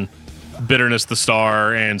did on Bitterness the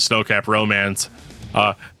Star and Snowcap Romance.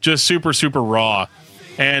 Just super, super raw.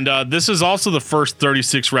 And this is also the first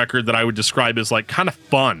 36 record that I would describe as like kind of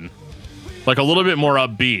fun, like a little bit more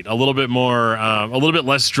upbeat, a little bit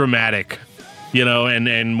less dramatic,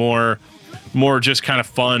 and more just kind of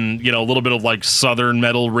fun, a little bit of like southern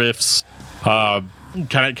metal riffs,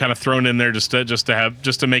 kind of thrown in there just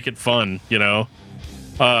to make it fun, We gave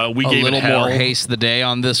a little it hell. more Haste the Day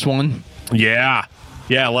on this one. Yeah,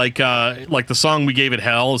 like the song We Gave It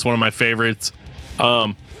Hell is one of my favorites.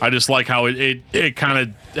 I just like how it kind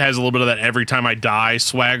of has a little bit of that Every Time I Die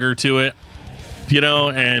swagger to it,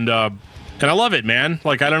 and I love it, man.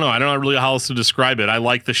 Like, I don't know really how else to describe it. I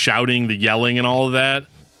like the shouting, the yelling, and all of that.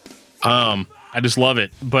 I just love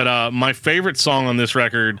it. But my favorite song on this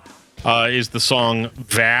record is the song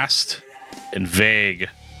Vast and Vague,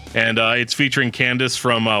 and it's featuring Candace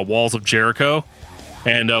from Walls of Jericho.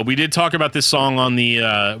 And we did talk about this song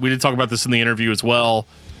we did talk about this in the interview as well.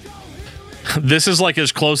 This is like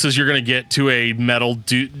as close as you're going to get to a metal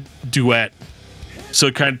duet. So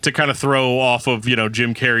to kind of throw off of,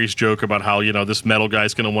 Jim Carrey's joke about how, this metal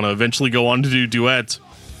guy's going to want to eventually go on to do duets.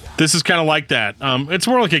 This is kind of like that. It's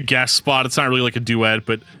more like a guest spot. It's not really like a duet,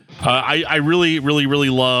 but I really, really, really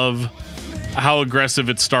love how aggressive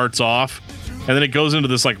it starts off. And then it goes into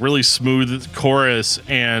this like really smooth chorus,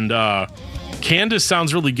 and Candace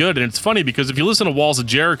sounds really good. And it's funny because if you listen to Walls of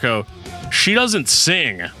Jericho, she doesn't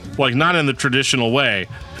sing, like not in the traditional way,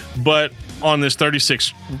 but on this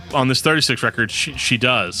 36 record, she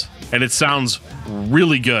does, and it sounds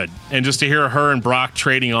really good. And just to hear her and Brock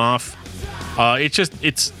trading off,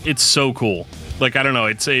 it's so cool. Like, I don't know,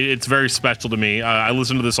 it's very special to me. I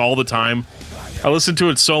listen to this all the time. I listen to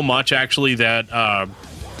it so much actually that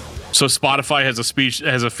so Spotify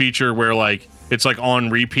has a feature where like it's like on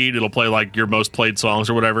repeat. It'll play like your most played songs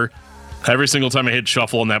or whatever. Every single time I hit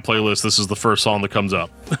shuffle on that playlist, this is the first song that comes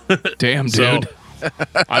up. Damn, dude. So,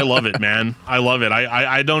 I love it, man. I love it.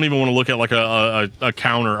 I don't even want to look at like a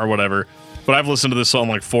counter or whatever, but I've listened to this song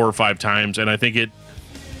like 4 or 5 times, and I think it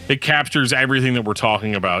it captures everything that we're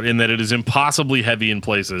talking about in that it is impossibly heavy in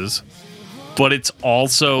places, but it's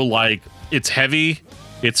also like it's heavy,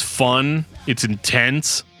 it's fun, it's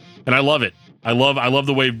intense, and I love it. I love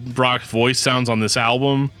the way Brock's voice sounds on this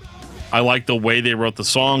album. I like the way they wrote the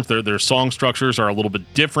songs. Their song structures are a little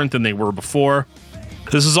bit different than they were before.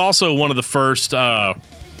 This is also one of the first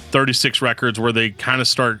 36 records where they kind of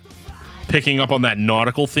start picking up on that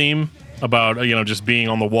nautical theme about, just being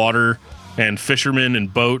on the water and fishermen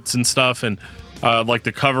and boats and stuff. And like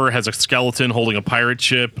the cover has a skeleton holding a pirate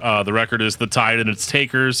ship. The record is The Tide and Its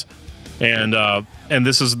Takers. And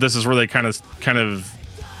this is where they kind of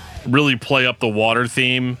really play up the water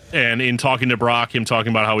theme. And in talking to Brock, him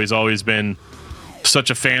talking about how he's always been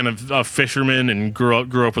such a fan of fishermen and grew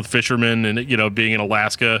up with fishermen and, being in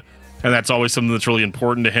Alaska. And that's always something that's really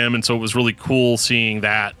important to him. And so it was really cool seeing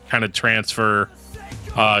that kind of transfer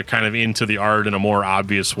kind of into the art in a more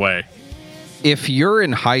obvious way. If you're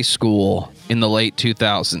in high school in the late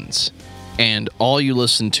 2000s and all you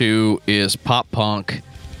listen to is pop punk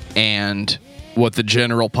and what the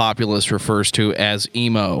general populace refers to as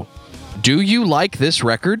emo, do you like this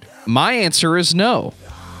record? My answer is no,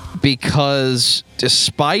 because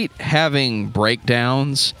despite having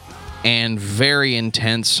breakdowns and very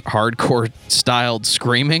intense hardcore styled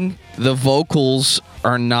screaming, the vocals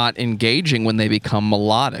are not engaging when they become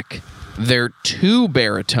melodic. They're too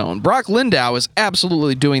baritone. Brock Lindau is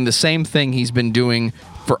absolutely doing the same thing he's been doing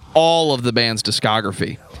for all of the band's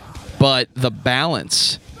discography, but the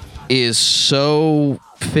balance is so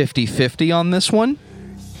 50-50 on this one.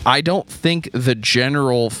 I don't think the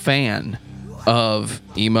general fan of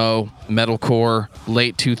emo, metalcore,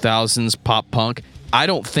 late 2000s pop punk, I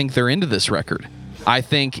don't think they're into this record. I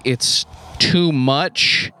think it's too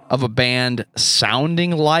much of a band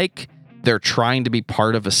sounding like they're trying to be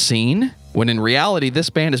part of a scene, when in reality,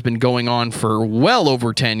 this band has been going on for well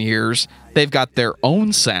over 10 years. They've got their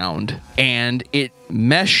own sound, and it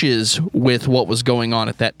meshes with what was going on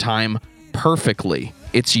at that time perfectly.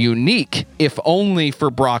 It's unique, if only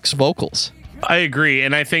for Brock's vocals. I agree,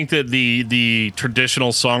 and I think that the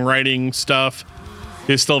traditional songwriting stuff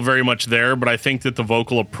is still very much there, but I think that the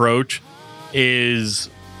vocal approach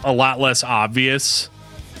is a lot less obvious.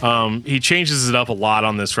 He changes it up a lot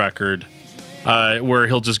on this record, where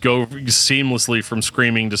he'll just go seamlessly from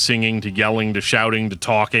screaming to singing to yelling to shouting to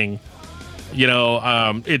talking.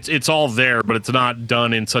 It's all there, but it's not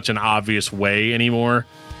done in such an obvious way anymore.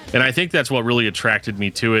 And I think that's what really attracted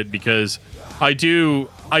me to it, because I do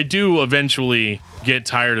eventually get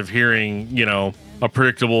tired of hearing, a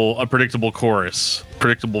predictable chorus,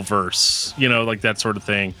 predictable verse, like that sort of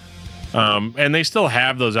thing. And they still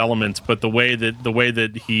have those elements, but the way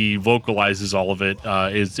that he vocalizes all of it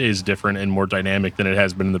is different and more dynamic than it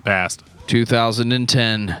has been in the past.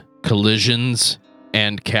 2010, Collisions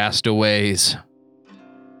and Castaways.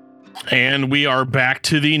 And we are back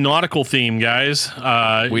to the nautical theme, guys.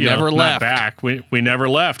 We never left. Not back. We never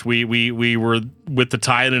left. We were with the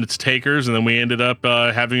Tide and Its Takers, and then we ended up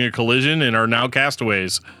having a collision and are now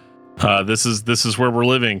castaways. This is where we're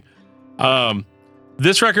living.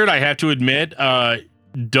 This record, I have to admit,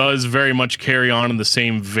 does very much carry on in the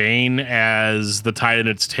same vein as the Tide and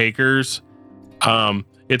Its Takers.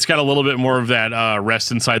 It's got a little bit more of that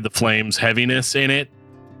Rest Inside the Flames heaviness in it.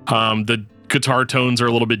 The guitar tones are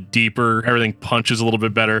a little bit deeper. Everything punches a little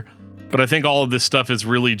bit better. But I think all of this stuff is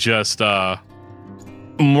really just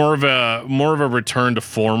more of a return to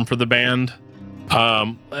form for the band.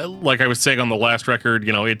 Like I was saying on the last record,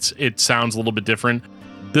 it sounds a little bit different.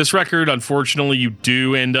 This record, unfortunately, you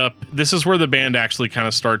do end up. This is where the band actually kind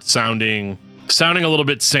of starts sounding a little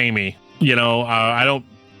bit samey. I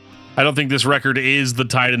don't think this record is the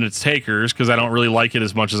Tide and Its Takers, because I don't really like it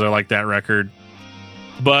as much as I like that record.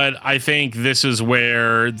 But I think this is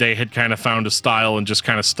where they had kind of found a style and just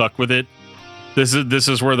kind of stuck with it. This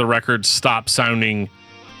is where the record stopped sounding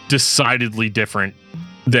decidedly different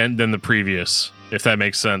than the previous, if that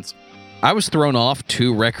makes sense. I was thrown off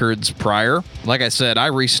 2 records prior. Like I said, I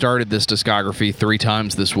restarted this discography 3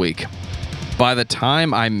 times this week. By the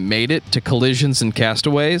time I made it to Collisions and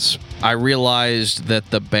Castaways, I realized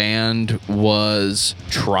that the band was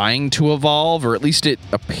trying to evolve, or at least it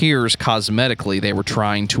appears cosmetically they were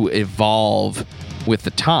trying to evolve with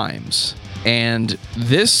the times. And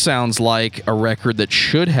this sounds like a record that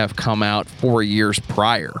should have come out 4 years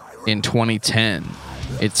prior, in 2010.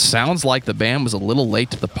 It sounds like the band was a little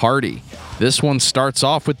late to the party. This one starts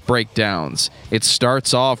off with breakdowns. It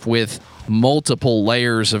starts off with multiple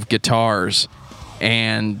layers of guitars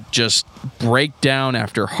and just breakdown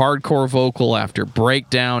after hardcore vocal after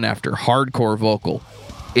breakdown after hardcore vocal.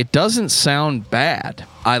 It doesn't sound bad.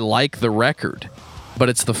 I like the record, but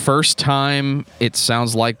it's the first time it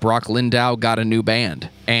sounds like Brock Lindau got a new band.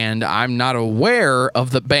 And I'm not aware of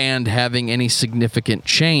the band having any significant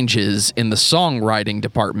changes in the songwriting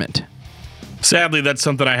department. Sadly, that's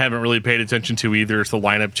something I haven't really paid attention to either, is the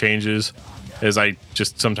lineup changes, as I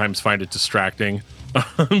just sometimes find it distracting.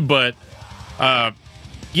 But,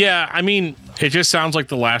 yeah, I mean, it just sounds like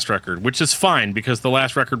the last record, which is fine because the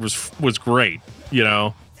last record was great, you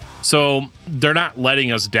know? So they're not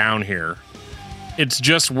letting us down here. It's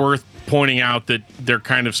just worth pointing out that they're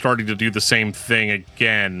kind of starting to do the same thing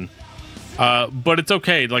again. But it's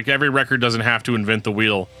okay. Like, every record doesn't have to invent the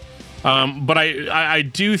wheel. But I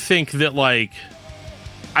do think that, like,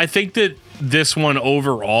 I think that this one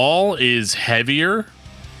overall is heavier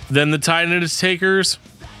than the Tide and its Takers.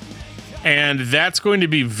 And that's going to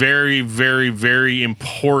be very, very, very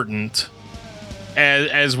important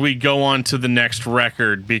as we go on to the next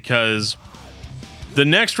record, because the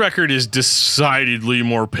next record is decidedly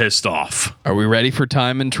more pissed off. Are we ready for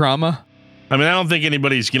Time and Trauma? I mean, I don't think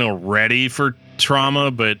anybody's, ready for Trauma,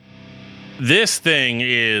 but this thing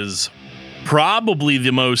is probably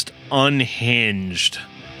the most unhinged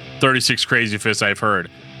 36 Crazy Fists I've heard.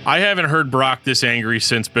 I haven't heard Brock this angry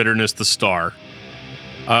since Bitterness the Star.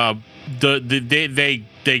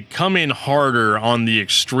 They come in harder on the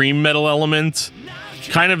extreme metal elements.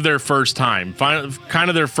 Kind of their first time. Kind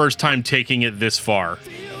of their first time taking it this far.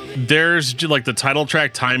 There's like the title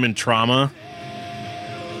track, Time and Trauma.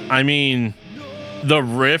 I mean, the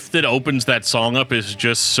riff that opens that song up is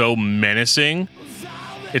just so menacing.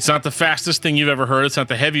 It's not the fastest thing you've ever heard. It's not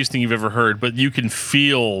the heaviest thing you've ever heard, but you can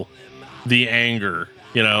feel the anger,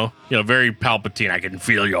 very Palpatine. I can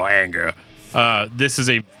feel your anger. This is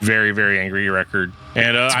a very, very angry record.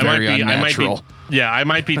 And I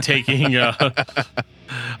might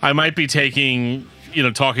be taking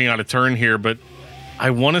talking out of turn here, but I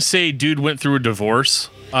want to say dude went through a divorce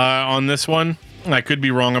on this one. I could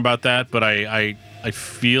be wrong about that, but I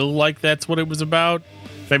feel like that's what it was about.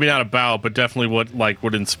 Maybe not about, but definitely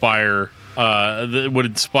would inspire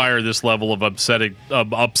this level of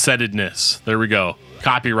upsettedness. There we go.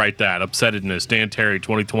 Copyright that. Upsettedness. Dan Terry,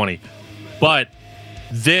 2020. But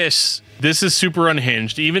this is super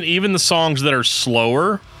unhinged. Even the songs that are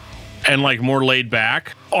slower and like more laid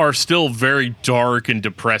back are still very dark and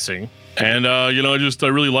depressing. And I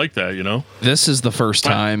really like that. This is the first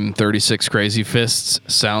time 36 Crazy Fists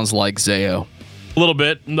sounds like Zayo. A little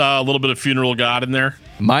bit of Funeral God in there.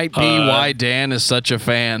 Might be why Dan is such a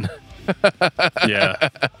fan. Yeah.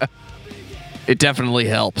 It definitely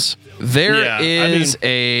helps.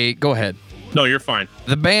 Go ahead. No, you're fine.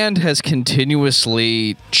 The band has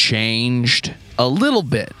continuously changed a little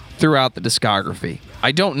bit throughout the discography.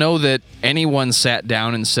 I don't know that anyone sat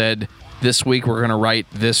down and said, this week we're going to write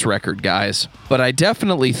this record, guys. But I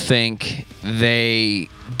definitely think they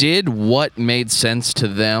did what made sense to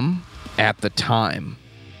them at the time.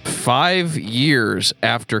 5 years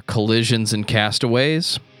after Collisions and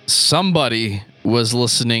Castaways, somebody was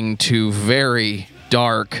listening to very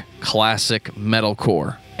dark, classic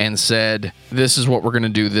metalcore and said, this is what we're going to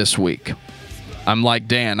do this week. I'm like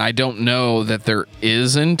Dan, I don't know that there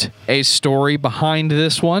isn't a story behind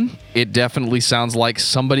this one. It definitely sounds like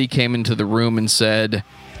somebody came into the room and said,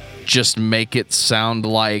 just make it sound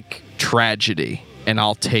like tragedy, and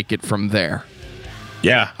I'll take it from there.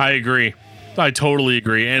 Yeah, I agree. I totally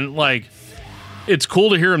agree. And, it's cool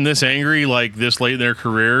to hear them this angry, this late in their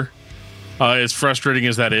career. As frustrating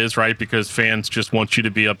as that is, right? Because fans just want you to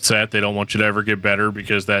be upset. They don't want you to ever get better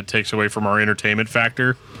because that takes away from our entertainment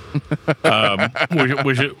factor,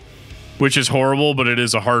 which is horrible, but it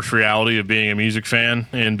is a harsh reality of being a music fan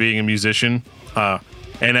and being a musician.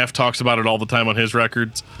 NF talks about it all the time on his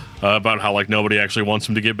records, about how nobody actually wants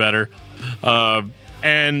him to get better.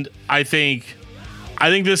 And I think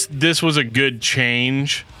this was a good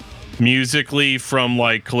change musically from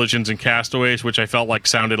Collisions and Castaways, which I felt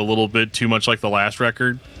sounded a little bit too much like the last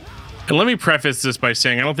record. And let me preface this by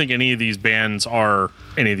saying I don't think any of these albums are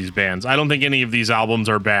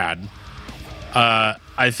bad.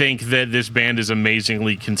 I think that this band is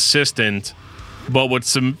amazingly consistent, but what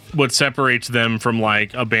separates them from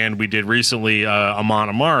a band we did recently, Amon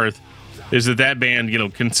Amarth, is that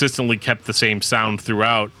band consistently kept the same sound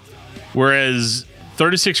throughout, whereas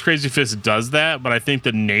 36 Crazy Fists does that, but I think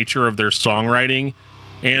the nature of their songwriting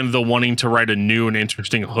and the wanting to write a new and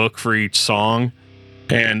interesting hook for each song,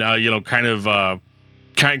 and kind of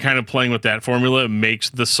playing with that formula makes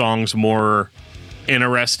the songs more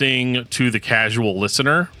interesting to the casual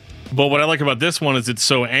listener. But what I like about this one is it's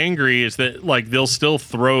so angry is that they'll still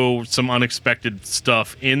throw some unexpected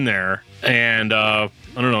stuff in there, And I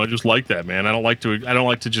don't know, I just like that, man. I don't like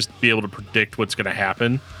to just be able to predict what's going to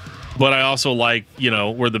happen. But I also like,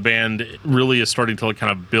 where the band really is starting to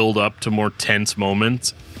kind of build up to more tense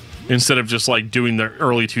moments instead of just like doing the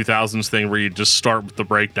early 2000s thing where you just start with the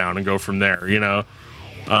breakdown and go from there,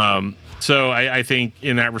 So I think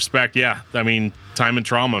in that respect, yeah, I mean, Time and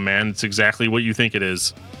Trauma, man, it's exactly what you think it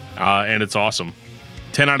is. And it's awesome.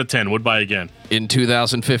 10 out of 10. Would buy again. In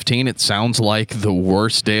 2015, it sounds like the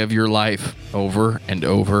worst day of your life over and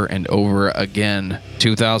over and over again.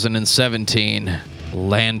 2017,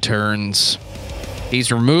 Lanterns.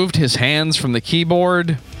 He's removed his hands from the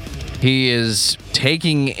keyboard. He is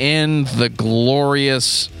taking in the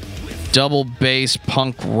glorious double bass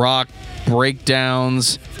punk rock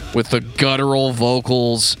breakdowns with the guttural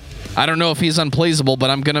vocals. I don't know if he's unpleasable, but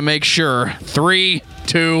I'm going to make sure. 3,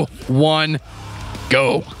 2, 1,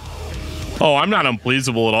 go. Oh, I'm not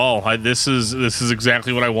unpleasable at all. This is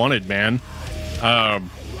exactly what I wanted, man.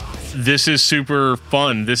 This is super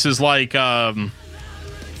fun. This is like Time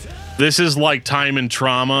and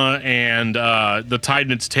Trauma and the Tide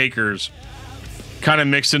and its Takers kind of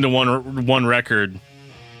mixed into one record.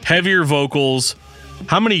 Heavier vocals.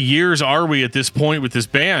 How many years are we at this point with this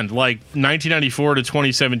band? Like 1994 to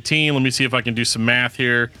 2017. Let me see if I can do some math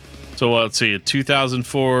here. So let's see,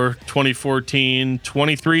 2004, 2014,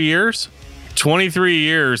 23 years? 23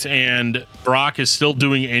 years, and Brock is still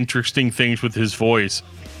doing interesting things with his voice.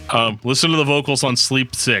 Listen to the vocals on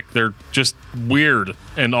Sleep Sick. They're just weird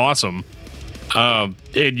and awesome.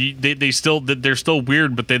 They're still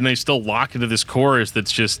weird, but then they still lock into this chorus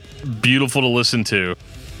that's just beautiful to listen to.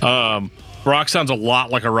 Brock sounds a lot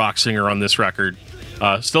like a rock singer on this record.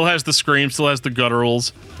 Still has the scream, still has the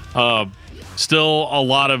gutturals. Still a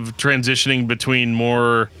lot of transitioning between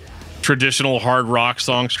more traditional hard rock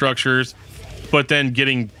song structures, but then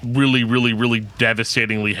getting really, really, really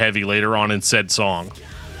devastatingly heavy later on in said song.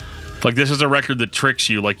 Like, this is a record that tricks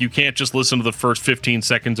you. Like, you can't just listen to the first 15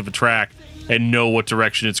 seconds of a track and know what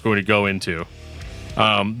direction it's going to go into.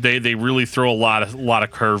 They really throw a lot of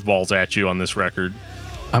curveballs at you on this record.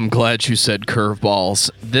 I'm glad you said curveballs.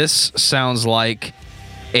 This sounds like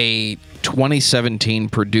a 2017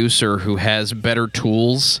 producer who has better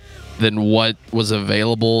tools than what was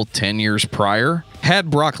available 10 years prior. Had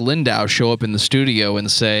Brock Lindau show up in the studio and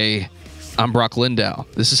say, I'm Brock Lindau.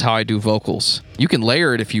 This is how I do vocals. You can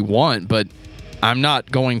layer it if you want, but I'm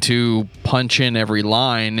not going to punch in every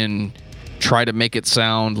line and try to make it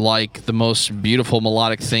sound like the most beautiful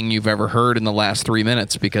melodic thing you've ever heard in the last 3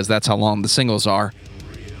 minutes, because that's how long the singles are.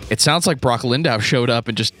 It sounds like Brock Lindau showed up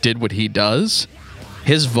and just did what he does.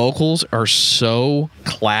 His vocals are so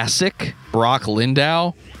classic Brock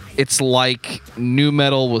Lindau. It's like nu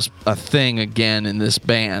metal was a thing again in this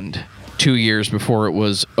band 2 years before it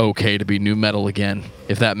was okay to be nu metal again,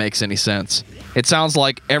 if that makes any sense. It sounds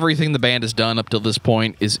like everything the band has done up till this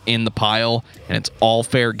point is in the pile, and it's all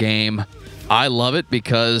fair game. I love it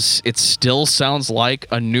because it still sounds like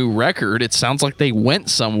a new record. It sounds like they went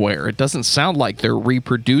somewhere. It doesn't sound like they're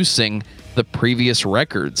reproducing the previous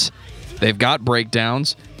records. They've got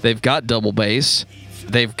breakdowns. They've got double bass.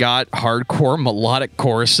 They've got hardcore melodic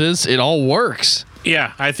choruses. It all works.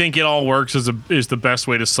 Yeah, I think it all works is the best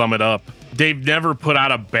way to sum it up. They've never put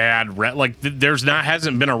out a bad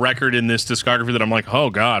hasn't been a record in this discography that I'm like, oh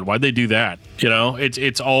God, why'd they do that?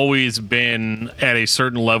 It's always been at a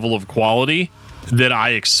certain level of quality that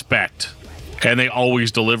I expect, and they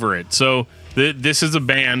always deliver it. So this is a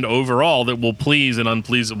band overall that will please an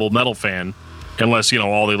unpleasable metal fan, unless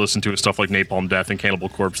all they listen to is stuff like Napalm Death and Cannibal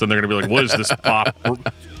Corpse. Then they're gonna be like, what is this pop?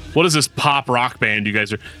 What is this pop rock band you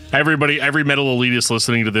guys are? Every metal elitist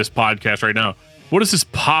listening to this podcast right now, what is this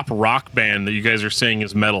pop rock band that you guys are saying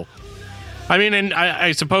is metal? I mean, and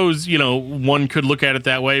I suppose, one could look at it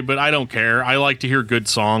that way, but I don't care. I like to hear good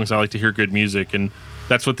songs. I like to hear good music, and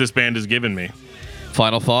that's what this band has given me.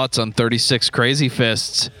 Final thoughts on 36 Crazy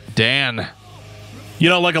Fists. Dan.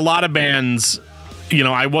 Like a lot of bands,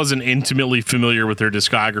 I wasn't intimately familiar with their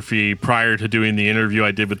discography prior to doing the interview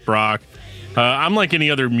I did with Brock. I'm like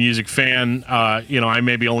any other music fan. I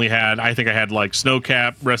think I had like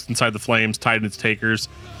Snowcap, Rest Inside the Flames, Tide and its Takers,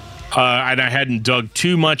 and I hadn't dug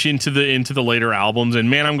too much into the later albums. And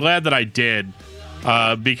man, I'm glad that I did,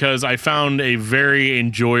 because I found a very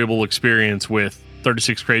enjoyable experience with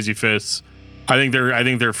 36 Crazy Fists. I think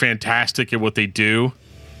they're fantastic at what they do,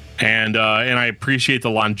 and I appreciate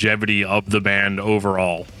the longevity of the band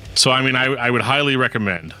overall. So I mean, I would highly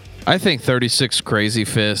recommend. I think 36 Crazy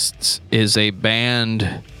Fists is a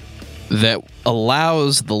band that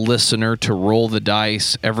allows the listener to roll the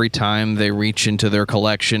dice every time they reach into their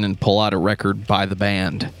collection and pull out a record by the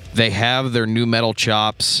band. They have their nu metal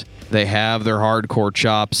chops. They have their hardcore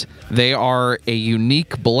chops. They are a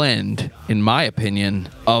unique blend, in my opinion,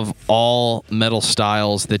 of all metal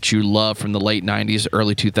styles that you love from the late 90s,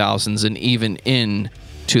 early 2000s, and even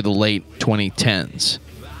into the late 2010s.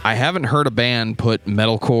 I haven't heard a band put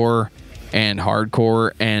metalcore and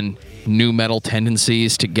hardcore and nu metal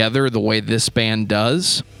tendencies together the way this band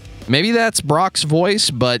does. Maybe that's Brock's voice,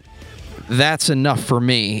 but that's enough for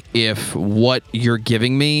me if what you're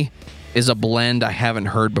giving me is a blend I haven't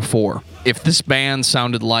heard before. If this band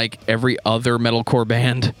sounded like every other metalcore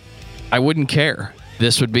band, I wouldn't care.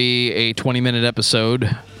 This would be a 20-minute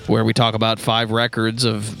episode where we talk about 5 records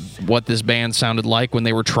of what this band sounded like when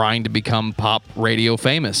they were trying to become pop radio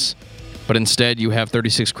famous. But instead, you have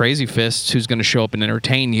 36 Crazy Fists who's going to show up and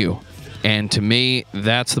entertain you. And to me,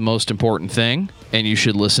 that's the most important thing, and you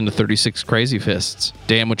should listen to 36 Crazy Fists.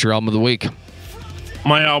 Dan, what's your album of the week?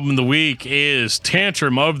 My album of the week is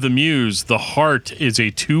Tantrum of the Muse. The Heart is a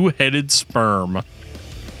Two-Headed Sperm.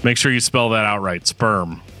 Make sure you spell that out right,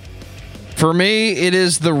 sperm. For me, it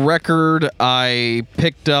is the record I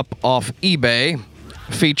picked up off eBay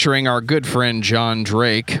featuring our good friend John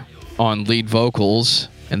Drake on lead vocals,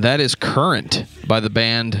 and that is Current by the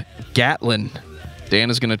band Gatlin. Dan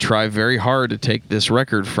is going to try very hard to take this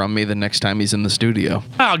record from me the next time he's in the studio.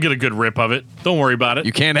 I'll get a good rip of it. Don't worry about it.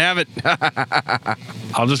 You can't have it.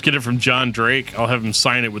 I'll just get it from John Drake. I'll have him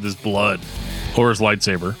sign it with his blood or his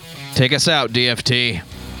lightsaber. Take us out, DFT.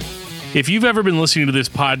 If you've ever been listening to this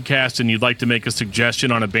podcast and you'd like to make a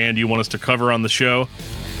suggestion on a band you want us to cover on the show,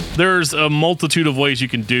 there's a multitude of ways you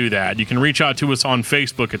can do that. You can reach out to us on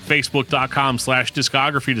Facebook at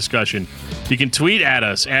facebook.com/discography discussion. You can tweet at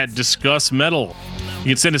us at discussmetal. You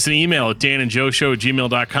can send us an email at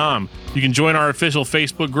danandjoeshow@gmail.com. You can join our official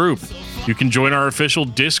Facebook group. You can join our official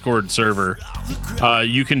Discord server.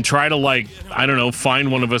 You can try to,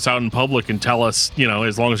 find one of us out in public and tell us,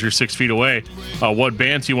 as long as you're 6 feet away, what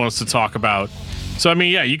bands you want us to talk about. So,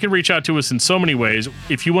 you can reach out to us in so many ways.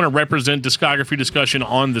 If you want to represent Discography Discussion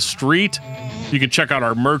on the street, you can check out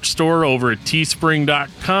our merch store over at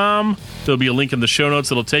teespring.com. There'll be a link in the show notes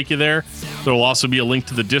that'll take you there. There'll also be a link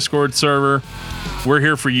to the Discord server. We're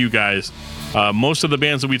here for you guys. Most of the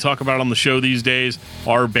bands that we talk about on the show these days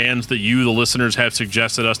are bands that you, the listeners, have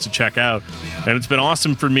suggested us to check out. And it's been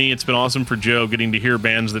awesome for me. It's been awesome for Joe getting to hear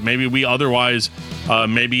bands that maybe we otherwise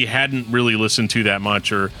maybe hadn't really listened to that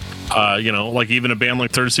much. Or, like even a band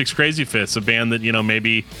like 36 Crazy Fists, a band that,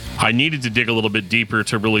 maybe I needed to dig a little bit deeper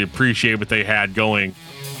to really appreciate what they had going.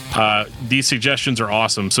 These suggestions are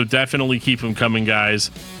awesome. So definitely keep them coming,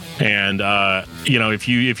 guys. And, if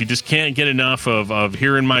you just can't get enough of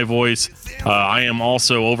hearing my voice, I am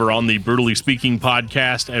also over on the Brutally Speaking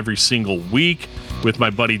podcast every single week with my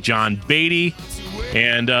buddy John Beatty.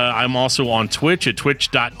 And I'm also on Twitch at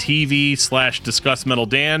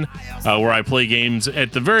twitch.tv/discussmetaldan, where I play games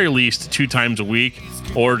at the very least 2 times a week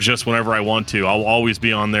or just whenever I want to. I'll always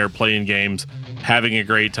be on there playing games, having a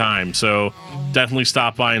great time. So definitely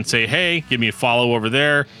stop by and say, hey, give me a follow over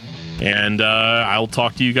there. And I'll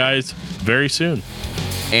talk to you guys very soon.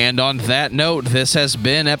 And on that note, this has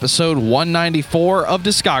been episode 194 of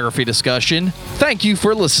Discography Discussion. Thank you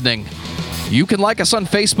for listening. You can like us on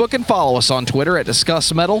Facebook and follow us on Twitter at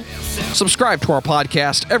Discuss Metal. Subscribe to our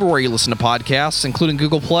podcast everywhere you listen to podcasts, including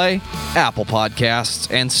Google Play, Apple Podcasts,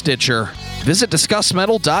 and Stitcher. Visit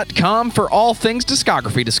DiscussMetal.com for all things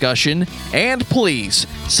discography discussion. And please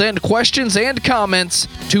send questions and comments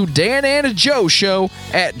to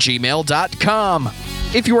danandjoeshow@gmail.com.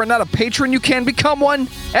 If you are not a patron, you can become one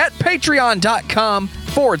at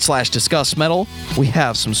patreon.com/discussmetal. We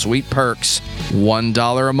have some sweet perks.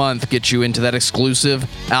 $1 a month gets you into that exclusive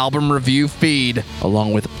album review feed,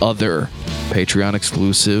 along with other Patreon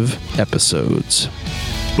exclusive episodes.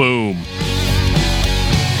 Boom.